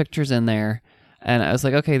saw all the pictures in there. And I was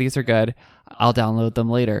like, okay, these are good. I'll download them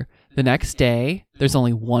later. The next day, there's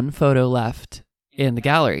only one photo left in the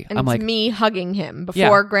gallery. And I'm it's like, me hugging him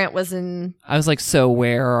before Grant was in. I was like, so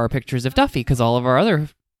where are our pictures of Duffy? Because all of our other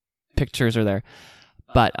pictures are there.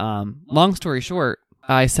 But long story short,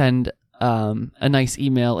 I send a nice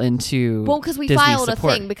email into because we Disney filed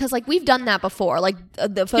support. a thing, because like we've done that before, like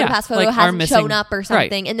the PhotoPass photo like hasn't shown up or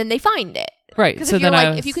something, and then they find it, right? Because so if then you're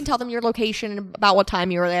like, if you can tell them your location and about what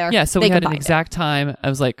time you were there, so we had an exact time. I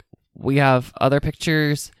was like, we have other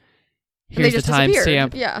pictures, here's the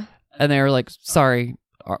timestamp, and they were like, sorry,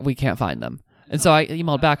 we can't find them. And so I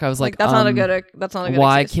emailed back. I was like, that's not a good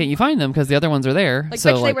why excuse. can't you find them? Because the other ones are there. Like,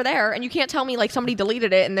 so, bitch, they were there, and you can't tell me like somebody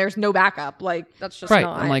deleted it and there's no backup. Like, that's just right.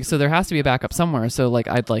 not. I'm like, so there has to be a backup somewhere. So like,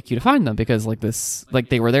 I'd like you to find them, because like this, like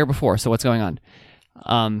they were there before. So what's going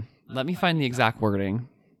on? Let me find the exact wording.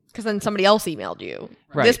 Because then somebody else emailed you.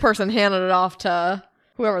 Right. This person handed it off to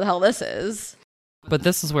whoever the hell this is. But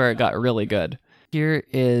this is where it got really good. Here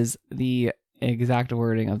is the exact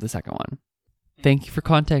wording of the second one. Thank you for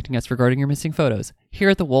contacting us regarding your missing photos. Here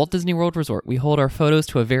at the Walt Disney World Resort, we hold our photos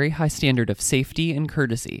to a very high standard of safety and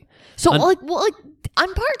courtesy. So,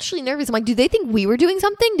 I'm partially nervous. I'm like, do they think we were doing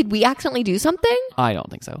something? Did we accidentally do something? I don't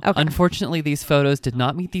think so. Okay. Unfortunately, these photos did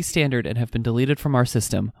not meet these standard and have been deleted from our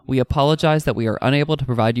system. We apologize that we are unable to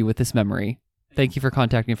provide you with this memory. Thank you for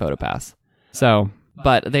contacting PhotoPass. So,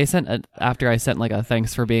 but they sent, after I sent like a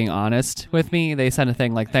thanks for being honest with me, they sent a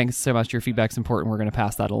thing like, thanks so much, your feedback's important. We're going to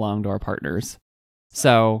pass that along to our partners.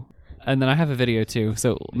 So, and then I have a video too,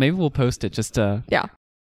 so maybe we'll post it just to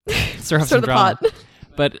stir up some drama. Pot.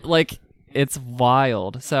 But like, it's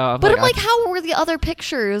wild. So, I'm like, how were the other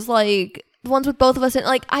pictures? Like the ones with both of us in?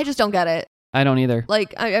 Like, I just don't get it. I don't either.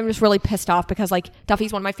 Like, I'm just really pissed off because like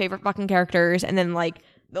Duffy's one of my favorite fucking characters, and then like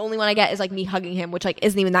The only one I get is like me hugging him, which like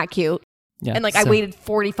isn't even that cute. Yeah, and like I waited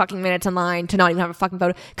 40 fucking minutes in line to not even have a fucking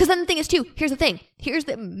photo. Because then the thing is too, here's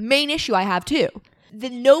the main issue I have too.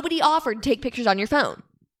 That nobody offered to take pictures on your phone.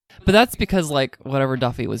 But that's because like whatever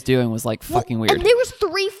Duffy was doing was like fucking weird. And there was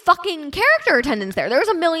 3 fucking character attendants there. There was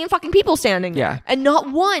a million fucking people standing there. Yeah. And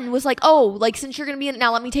not one was like, oh, like since you're going to be in it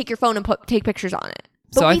now, let me take your phone and take pictures on it.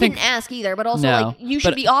 But so we I think, didn't ask either, but also no, like you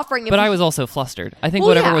should be offering. But I was also flustered. I think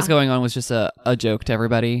whatever was going on was just a joke to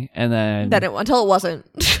everybody. And then until it wasn't.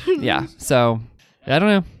 Yeah. So I don't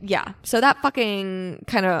know. Yeah. So that fucking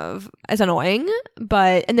kind of is annoying.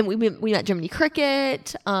 And then we met Jiminy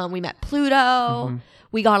Cricket. We met Pluto. Mm-hmm.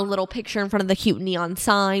 We got a little picture in front of the cute neon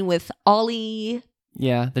sign with Ollie.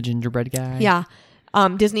 Yeah, the gingerbread guy. Yeah.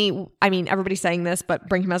 Disney, I mean, everybody's saying this, but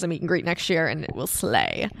bring him as a meet and greet next year and it will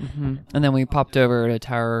slay. Mm-hmm. And then we popped over to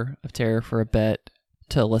Tower of Terror for a bit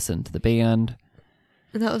to listen to the band.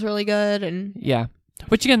 And that was really good. And yeah.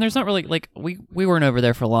 Which again, there's not really, like, we weren't over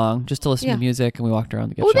there for long, just to listen to music, and we walked around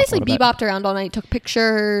the gift shop. We basically bebopped around all night, took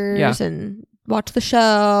pictures and watched the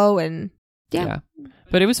show, and yeah.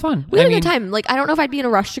 But it was fun. We had a good time. Like, I don't know if I'd be in a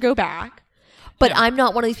rush to go back. But I'm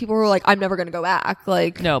not one of these people who are like, I'm never going to go back.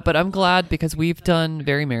 Like, no, but I'm glad because we've done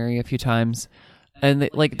Very Merry a few times, and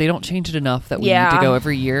they don't change it enough that we need to go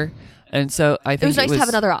every year. And so I think it was nice to have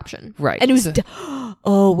another option, right? And it was.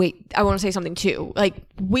 Oh wait, I want to say something too. Like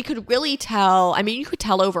we could really tell. I mean, you could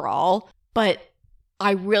tell overall, but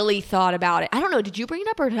I really thought about it. I don't know. Did you bring it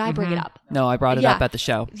up or did I bring it up? No, I brought it up at the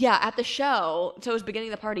show. Yeah, at the show. So it was beginning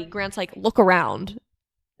of the party. Grant's like, look around.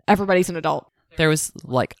 Everybody's an adult. There was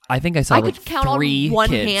like, I think I saw I could count on one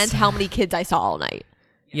hand how many kids I saw all night.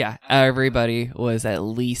 Yeah, everybody was at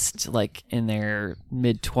least like in their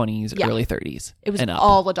mid-20s, early 30s. It was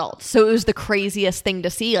all adults. So it was the craziest thing to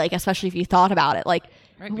see, like especially if you thought about it. Like,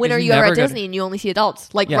 when are you ever at Disney and you only see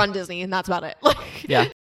adults? Like, Run Disney and that's about it. Yeah,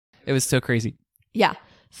 it was so crazy. Yeah,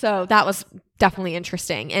 so that was definitely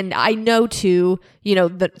interesting. And I know too, you know,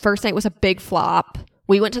 the first night was a big flop.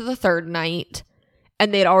 We went to the third night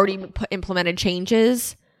and they'd already implemented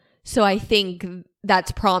changes. So I think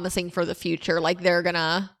that's promising for the future. Like they're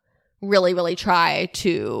gonna really, really try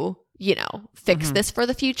to, you know, fix this for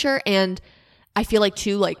the future. And I feel like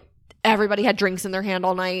too, like everybody had drinks in their hand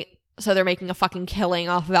all night. So they're making a fucking killing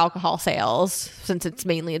off of alcohol sales since it's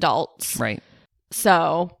mainly adults. Right.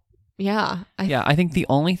 So yeah. I think the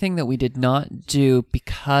only thing that we did not do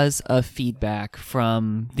because of feedback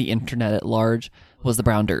from the internet at large was the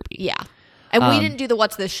Brown Derby. Yeah. And we didn't do the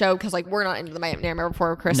What's This Show because, like, we're not into the Nightmare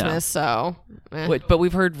Before Christmas, so... But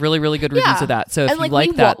we've heard really, really good reviews of that, so if you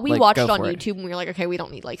like that, we watched it on YouTube, and we were like, okay, we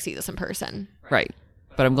don't need, like, see this in person. Right.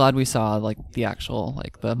 But I'm glad we saw, like, the actual,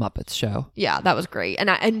 like, the Muppets show. Yeah, that was great.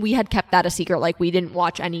 And we had kept that a secret. Like, we didn't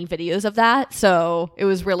watch any videos of that, so it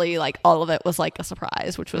was really, like, all of it was, like, a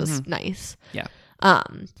surprise, which was nice. Yeah.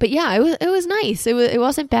 But, yeah, it was nice. It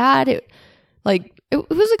wasn't bad. It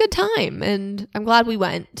was a good time, and I'm glad we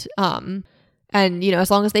went. And, you know, as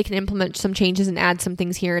long as they can implement some changes and add some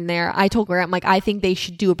things here and there, I told Grant, like, I think they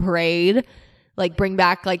should do a parade, like bring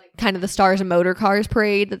back like kind of the Stars and Motor Cars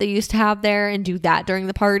parade that they used to have there and do that during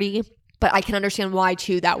the party. But I can understand why,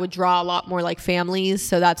 too, that would draw a lot more like families.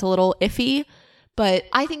 So that's a little iffy. But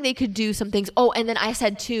I think they could do some things. Oh, and then I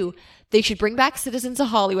said, too, they should bring back Citizens of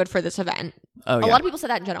Hollywood for this event. Oh, yeah. A lot of people said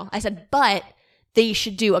that in general. I said, but they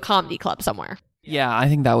should do a comedy club somewhere. Yeah, I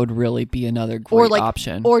think that would really be another great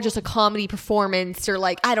option. Or just a comedy performance or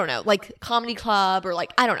like, I don't know, like comedy club or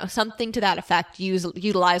like, I don't know, something to that effect,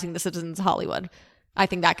 utilizing the Citizens of Hollywood. I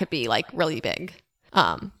think that could be like really big.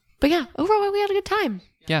 But yeah, overall we had a good time.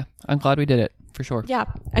 Yeah, I'm glad we did it for sure. Yeah.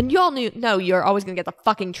 And you all know you're always going to get the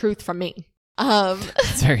fucking truth from me.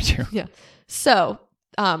 It's very true. Yeah. So,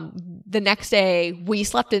 the next day we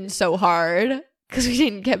slept in so hard because we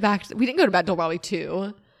didn't go to bed till probably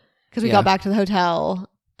 2. Because we got back to the hotel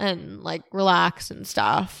and like relaxed and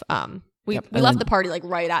stuff. We left the party like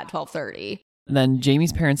right at 12:30. And then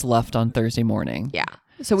Jamie's parents left on Thursday morning. Yeah.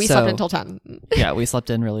 So we slept until 10. Yeah, we slept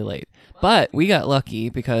in really late. But we got lucky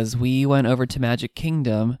because we went over to Magic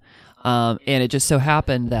Kingdom and it just so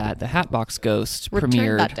happened that the Hatbox Ghost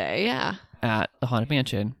premiered that day, at the Haunted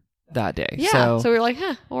Mansion that day. Yeah. So we were like,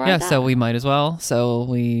 we'll ride that. So we might as well. So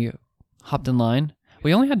we hopped in line.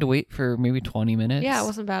 We only had to wait for maybe 20 minutes. Yeah, it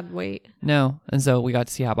wasn't a bad wait. No. And so we got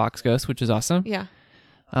to see Hatbox Ghost, which is awesome. Yeah.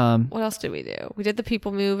 What else did we do? We did the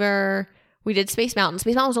People Mover. We did Space Mountain.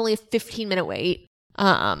 Space Mountain was only a 15-minute wait.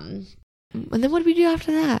 And then what did we do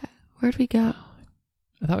after that? Where did we go?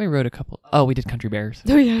 I thought we rode a couple. Oh, we did Country Bears.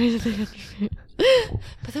 Oh, yeah. We did Country Bears.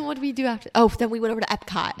 But then what did we do after? Oh, then we went over to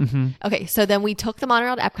Epcot. Mm-hmm. Okay, so then we took the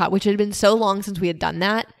monorail to Epcot, which had been so long since we had done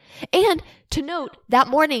that. And to note, that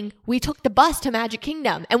morning we took the bus to Magic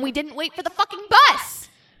Kingdom and we didn't wait for the fucking bus.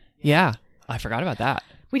 Yeah, I forgot about that.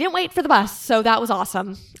 We didn't wait for the bus, so that was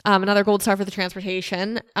awesome. Another gold star for the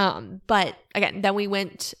transportation. But again, then we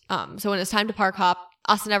went, so when it's time to park hop,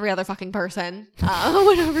 us and every other fucking person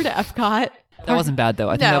went over to Epcot. That wasn't bad, though.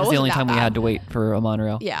 I think that was the only time we had to wait for a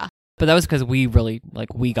monorail. Yeah. But that was because we really,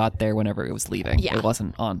 we got there whenever it was leaving. Yeah. It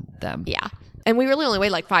wasn't on them. Yeah. And we really only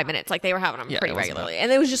waited like 5 minutes. Like they were having them pretty regularly.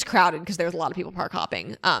 And it was just crowded because there was a lot of people park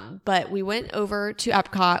hopping. But we went over to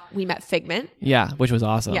Epcot. We met Figment. Yeah, which was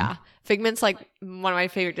awesome. Yeah. Figment's like one of my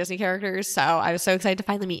favorite Disney characters. So I was so excited to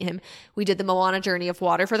finally meet him. We did the Moana Journey of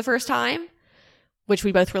Water for the first time, which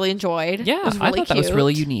we both really enjoyed. Yeah, I thought that was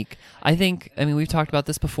really unique. I mean, we've talked about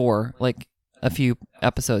this before, like a few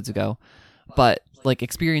episodes ago, but like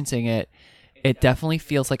experiencing it, it definitely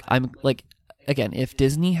feels like I'm like, again, if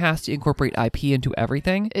Disney has to incorporate IP into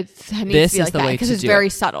everything, this is like the way because it's very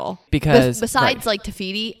subtle. Because besides like Te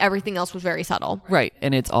Fiti, everything else was very subtle. Right,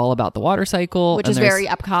 and it's all about the water cycle, which is very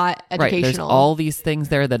Epcot educational. Right, there's all these things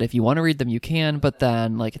there that if you want to read them, you can. But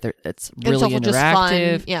then like it's really interactive. Just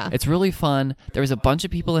fun. Yeah, it's really fun. There was a bunch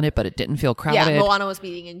of people in it, but it didn't feel crowded. Yeah, Moana was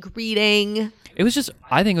meeting and greeting. It was just,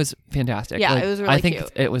 I think it was fantastic. Yeah, it was really cute. I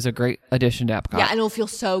think it was a great addition to Epcot. Yeah, and it'll feel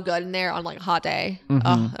so good in there on like a hot day.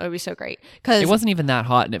 Oh, it would be so great. Because it wasn't even that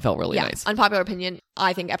hot and it felt really nice. Unpopular opinion,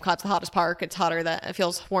 I think Epcot's the hottest park. It's hotter, it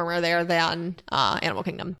feels warmer there than Animal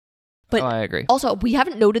Kingdom. But I agree. Also, we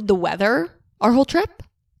haven't noted the weather our whole trip.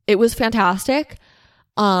 It was fantastic.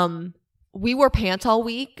 We wore pants all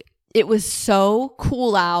week. It was so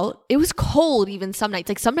cool out. It was cold even some nights.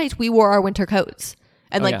 Like some nights we wore our winter coats.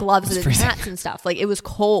 And gloves and hats and stuff. Like it was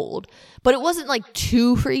cold, but it wasn't like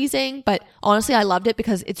too freezing. But honestly, I loved it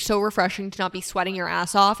because it's so refreshing to not be sweating your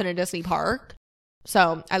ass off in a Disney park.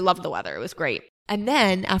 So I loved the weather. It was great. And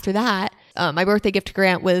then after that, my birthday gift to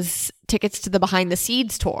Grant was tickets to the Behind the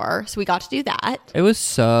Scenes tour. So we got to do that. It was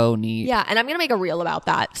so neat. Yeah. And I'm going to make a reel about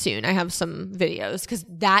that soon. I have some videos because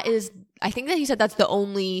I think that he said that's the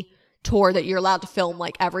only tour that you're allowed to film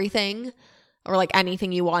like everything. Or like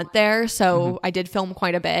anything you want there. So I did film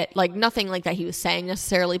quite a bit. Like nothing like that he was saying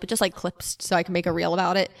necessarily, but just like clips so I can make a reel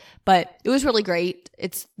about it. But it was really great.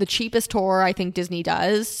 It's the cheapest tour I think Disney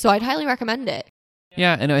does. So I'd highly recommend it.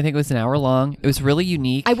 Yeah, and I think it was an hour long. It was really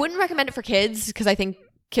unique. I wouldn't recommend it for kids because I think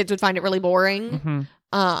kids would find it really boring.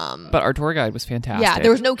 But our tour guide was fantastic. Yeah,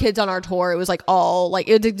 there was no kids on our tour. It was like all like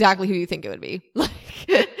it was exactly who you think it would be. Like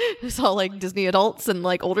it was all like Disney adults and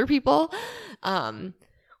like older people.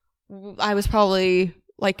 I probably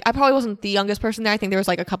wasn't the youngest person there. I think there was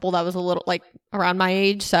like a couple that was a little like around my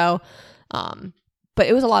age. So, but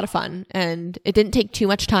it was a lot of fun and it didn't take too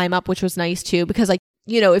much time up, which was nice too, because like,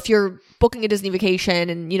 if you're booking a Disney vacation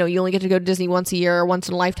and, you only get to go to Disney once a year or once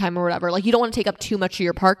in a lifetime or whatever, like you don't want to take up too much of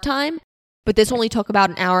your park time, but this only took about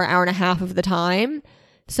an hour and a half of the time.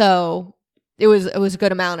 So it was a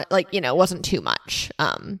good amount. Like, it wasn't too much.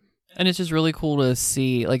 And it's just really cool to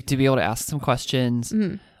see, like, to be able to ask some questions.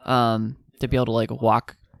 To be able to like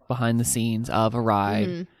walk behind the scenes of a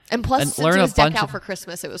ride, and plus since it was decked out for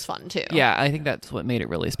Christmas, it was fun too. Yeah, I think that's what made it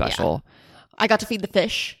really special. Yeah. I got to feed the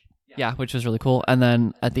fish. Yeah, which was really cool. And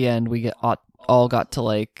then at the end, we all got to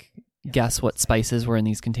like guess what spices were in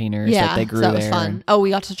these containers that they grew there. Yeah, that was fun. Oh, we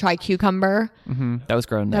got to try cucumber. That was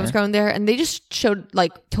grown there. And they just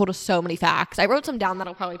told us so many facts. I wrote some down that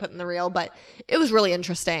I'll probably put in the reel, but it was really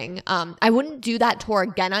interesting. I wouldn't do that tour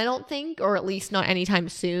again, I don't think, or at least not anytime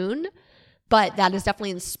soon. But that has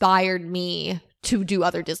definitely inspired me to do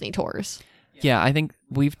other Disney tours. Yeah, I think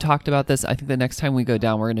we've talked about this. I think the next time we go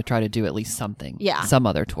down, we're going to try to do at least something. Yeah. Some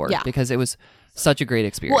other tour. Yeah. Because it was such a great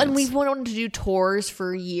experience. Well, and we've wanted to do tours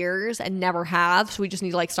for years and never have. So we just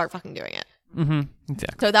need to like start fucking doing it.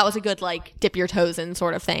 Exactly. So that was a good like dip your toes in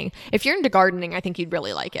sort of thing. If you're into gardening, I think you'd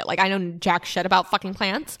really like it. Like I know jack shit about fucking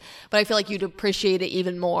plants, but I feel like you'd appreciate it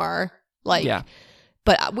even more. Like, yeah.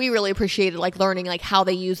 But we really appreciated like learning like how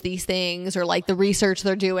they use these things or like the research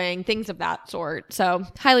they're doing, things of that sort. So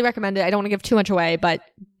highly recommend it. I don't want to give too much away, but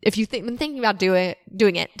if you've been thinking about doing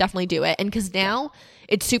it, definitely do it. And because now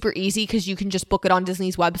it's super easy because you can just book it on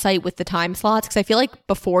Disney's website with the time slots. Because I feel like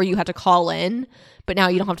before you had to call in, but now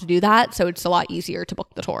you don't have to do that. So it's a lot easier to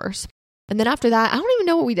book the tours. And then after that, I don't even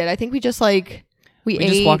know what we did. I think we just like we ate,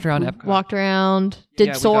 just walked around Epcot. Walked around,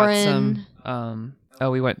 did Soarin'.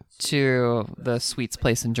 We went to the sweets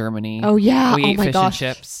place in Germany. Oh yeah, we ate fish and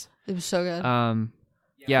chips. It was so good.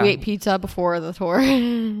 Yeah, we ate pizza before the tour.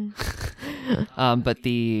 But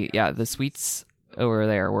the sweets over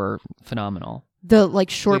there were phenomenal. The like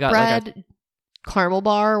shortbread. caramel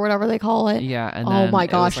bar or whatever they call it. Yeah, and oh my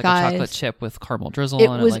gosh, it was like guys, a chocolate chip with caramel drizzle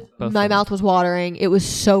on it. Like both my mouth was watering. It was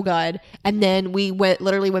so good. And then we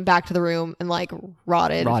literally went back to the room and like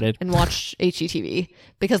rotted and watched HGTV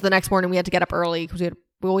because the next morning we had to get up early because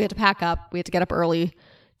we had to pack up. We had to get up early,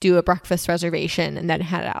 do a breakfast reservation, and then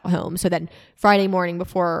head out home. So then Friday morning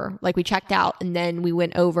before, like, we checked out, and then we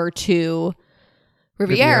went over to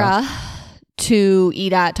Riviera to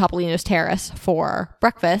eat at Topolino's Terrace for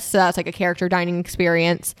breakfast. So that's like a character dining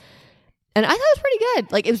experience. And I thought it was pretty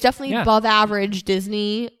good. Like, it was definitely above average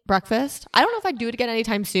Disney breakfast. I don't know if I'd do it again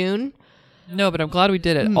anytime soon. No, but I'm glad we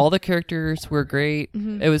did it. All the characters were great.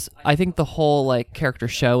 It was, I think the whole like character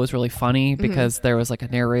show was really funny because there was like a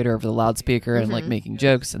narrator over the loudspeaker and like making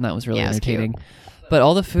jokes, and that was really entertaining. But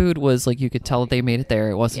all the food was like, you could tell that they made it there.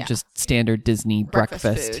 It wasn't just standard Disney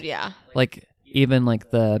breakfast food, like even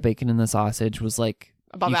like the bacon and the sausage was like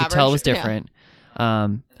above average. Could tell it was different.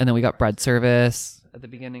 And then we got bread service at the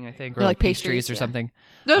beginning, I think, or like pastries or something.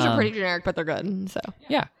 Those are pretty generic, but they're good. So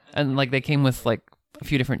yeah, and like they came with like a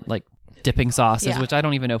few different like dipping sauces, which I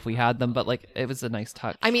don't even know if we had them, but like it was a nice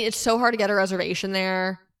touch. I mean, it's so hard to get a reservation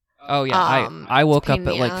there. Oh yeah, I woke up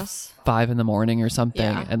at like 5 a.m. or something,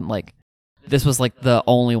 and like this was like the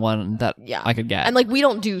only one that I could get. And like, we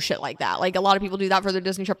don't do shit like that. Like, a lot of people do that for their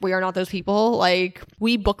Disney trip. We are not those people. Like,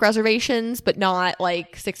 we book reservations, but not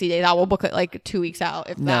like 60 days out. We'll book it like 2 weeks out,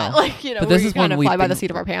 if that. Like, you know, this is kind of fly by the seat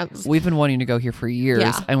of our pants. We've been wanting to go here for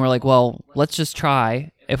years, and we're like, well, let's just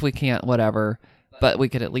try. If we can't, whatever. But we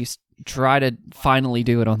could at least try to finally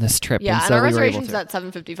do it on this trip. Yeah, and so our reservation's at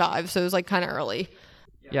 7:55, so it was like kind of early.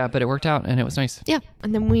 Yeah, but it worked out, and it was nice. Yeah,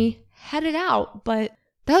 and then we headed out, but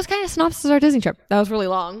that was kind of synopsis of our Disney trip. That was really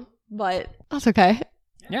long, but that's okay.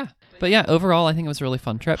 Yeah. But yeah, overall, I think it was a really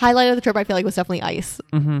fun trip. Highlight of the trip, I feel like, was definitely ice.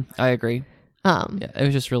 I agree. Yeah, it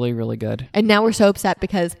was just really, really good. And now we're so upset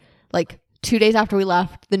because, like, 2 days after we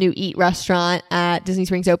left, the new Eat restaurant at Disney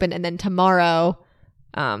Springs opened, and then tomorrow,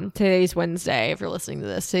 today's Wednesday, if you're listening to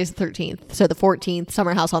this, today's the 13th. So the 14th,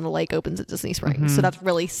 Summer House on the Lake opens at Disney Springs. So that's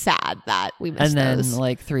really sad that we missed those. And then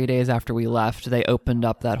like 3 days after we left, they opened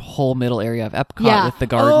up that whole middle area of Epcot with the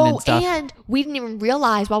garden and stuff. And we didn't even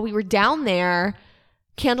realize while we were down there,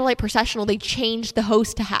 Candlelight Processional, they changed the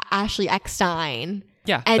host to Ashley Eckstein.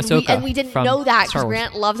 Yeah, and we didn't know that because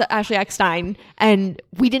Grant loves Ashley Eckstein, and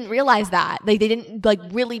we didn't realize that they didn't like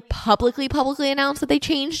really publicly announce that they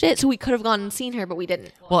changed it, so we could have gone and seen her, but we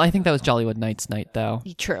didn't. Well, I think that was Jollywood Nights night though.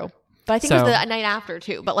 True, but I think it was the night after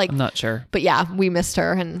too. But like, I'm not sure. But yeah, we missed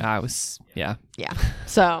her, and I was yeah.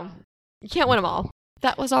 So you can't win them all.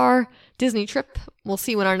 That was our Disney trip. We'll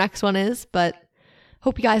see when our next one is, but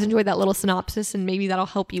hope you guys enjoyed that little synopsis, and maybe that'll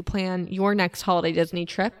help you plan your next holiday Disney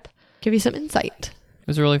trip. Give you some insight. It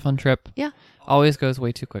was a really fun trip. Yeah. Always goes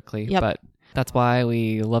way too quickly, but that's why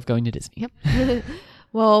we love going to Disney. Yep.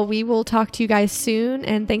 Well, we will talk to you guys soon,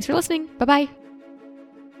 and thanks for listening. Bye-bye.